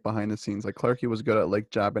plays like behind the scenes. Like Clarkie was good at like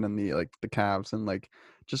jabbing in the calves and like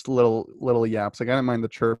just little yaps. Like I didn't mind the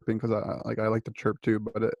chirping because I like to chirp too,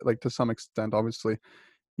 but like to some extent, obviously,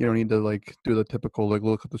 you don't need to like do the typical like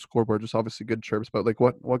look at the scoreboard. Just obviously good chirps. But like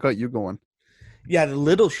what got you going? Yeah, the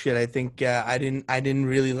little shit I think I didn't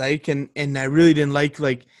really like, and I really didn't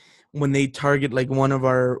like when they target like one of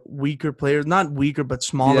our weaker players, not weaker but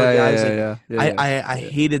smaller guys. I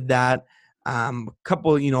hated that. A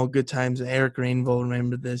couple good times. Eric Rainville,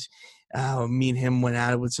 remember this? Me and him went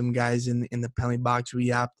at it with some guys in the penalty box. We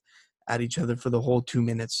yapped at each other for the whole 2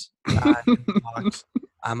 minutes. In the box.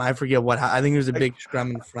 I forget what. I think there was a big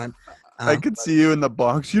scrum in front. I could see you in the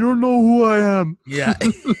box. You don't know who I am. Yeah.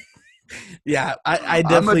 Yeah, I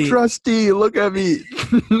definitely. I'm a trustee. Look at me.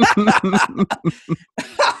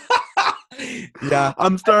 Yeah,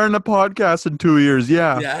 I'm starting a podcast in 2 years.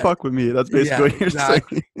 Yeah, fuck with me. That's basically what you're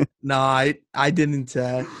saying. No, I didn't.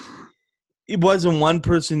 It wasn't one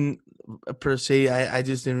person per se. I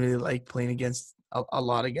just didn't really like playing against a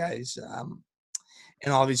lot of guys.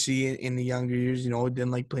 And obviously in the younger years,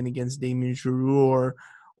 didn't like playing against Damien Giroux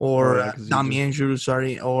or Damien Giroux,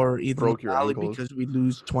 or Ethan Valley because we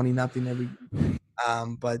lose 20-0 every.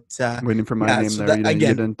 But Waiting for my yeah, name so there. that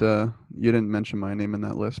You again, didn't mention my name in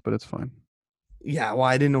that list, but it's fine. yeah. Well,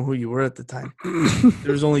 I didn't know who you were at the time.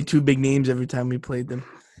 There was only two big names every time we played them.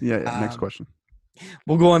 Yeah. Next Um, question.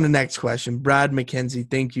 We'll go on to the next question. Brad McKenzie,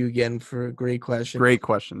 thank you again for a great question. Great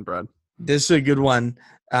question, Brad. This is a good one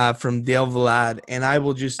from Dale Vlad, and I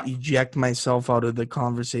will just eject myself out of the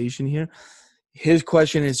conversation here. His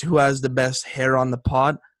question is, who has the best hair on the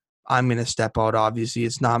pod? I'm going to step out, obviously.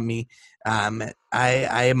 It's not me. I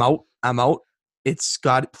am out. I'm out. It's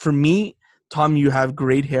got, for me, Tom, you have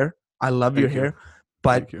great hair. I love your Thank you. hair.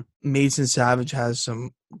 But Thank you. Mason Savage has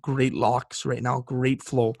some great locks right now, great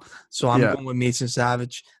flow. So I'm Yeah. going with Mason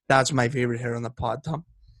Savage. That's my favorite hair on the pod, Tom.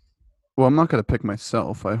 Well, I'm not gonna pick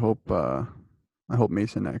myself. I hope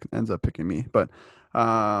Mason ends up picking me. But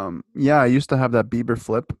yeah, I used to have that Bieber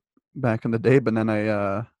flip back in the day, but then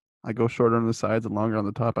I go shorter on the sides and longer on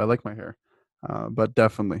the top. I like my hair. But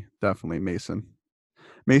definitely Mason.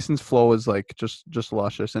 Mason's flow is like just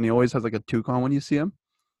luscious, and he always has like a toque on when you see him.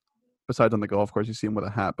 Besides on the golf course, you see him with a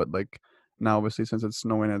hat, but like now, obviously, since it's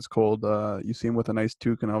snowing and it's cold, you see him with a nice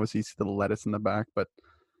toque, and obviously you see the lettuce in the back. But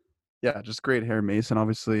yeah, just great hair, Mason.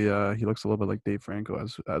 Obviously, he looks a little bit like Dave Franco,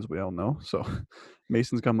 as we all know. So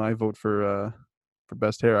Mason's got my vote for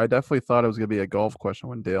best hair. I definitely thought it was gonna be a golf question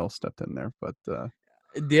when Dale stepped in there, but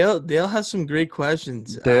Dale has some great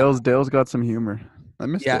questions. Dale's got some humor. I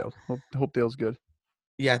miss Yeah. Dale. Hope Dale's good.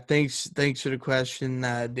 Yeah, thanks for the question,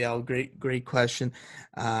 Dale. Great question,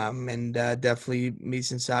 and definitely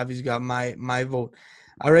Mason Savvy's got my vote.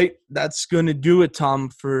 All right, that's going to do it, Tom,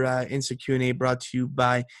 for Insta Q&A, brought to you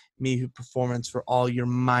by Mayhew Performance for all your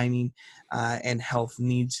mining and health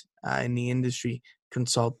needs in the industry.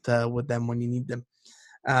 Consult with them when you need them.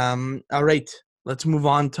 All right, let's move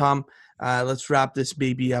on, Tom. Let's wrap this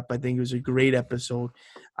baby up. I think it was a great episode.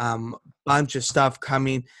 Bunch of stuff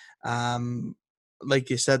coming.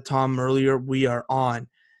 Like you said, Tom, earlier, we are on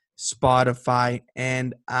Spotify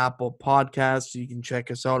and Apple Podcasts. You can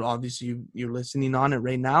check us out. Obviously, you're listening on it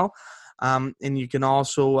right now. And you can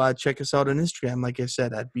also check us out on Instagram, like I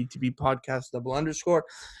said, at BTB Podcast _.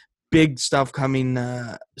 Big stuff coming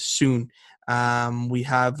soon. We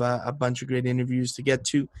have a bunch of great interviews to get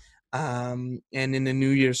to. And in the new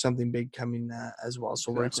year, something big coming as well.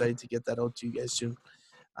 So we're Exactly. excited to get that out to you guys soon.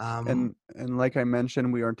 And like I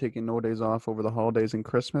mentioned, we aren't taking no days off over the holidays and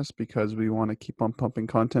Christmas because we want to keep on pumping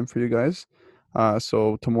content for you guys.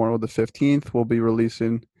 So tomorrow, the 15th, we'll be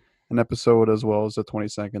releasing an episode as well as the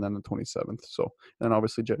 22nd and the 27th. So, and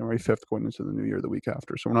obviously January 5th going into the new year the week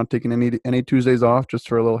after. So we're not taking any Tuesdays off, just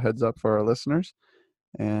for a little heads up for our listeners.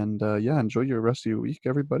 And yeah, enjoy your rest of your week,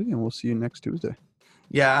 everybody, and we'll see you next Tuesday.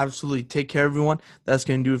 Yeah, absolutely. Take care, everyone. That's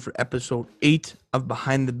going to do it for episode 8 of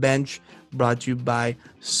Behind the Bench, brought to you by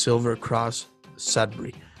Silver Cross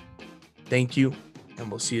Sudbury. Thank you, and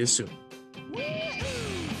we'll see you soon.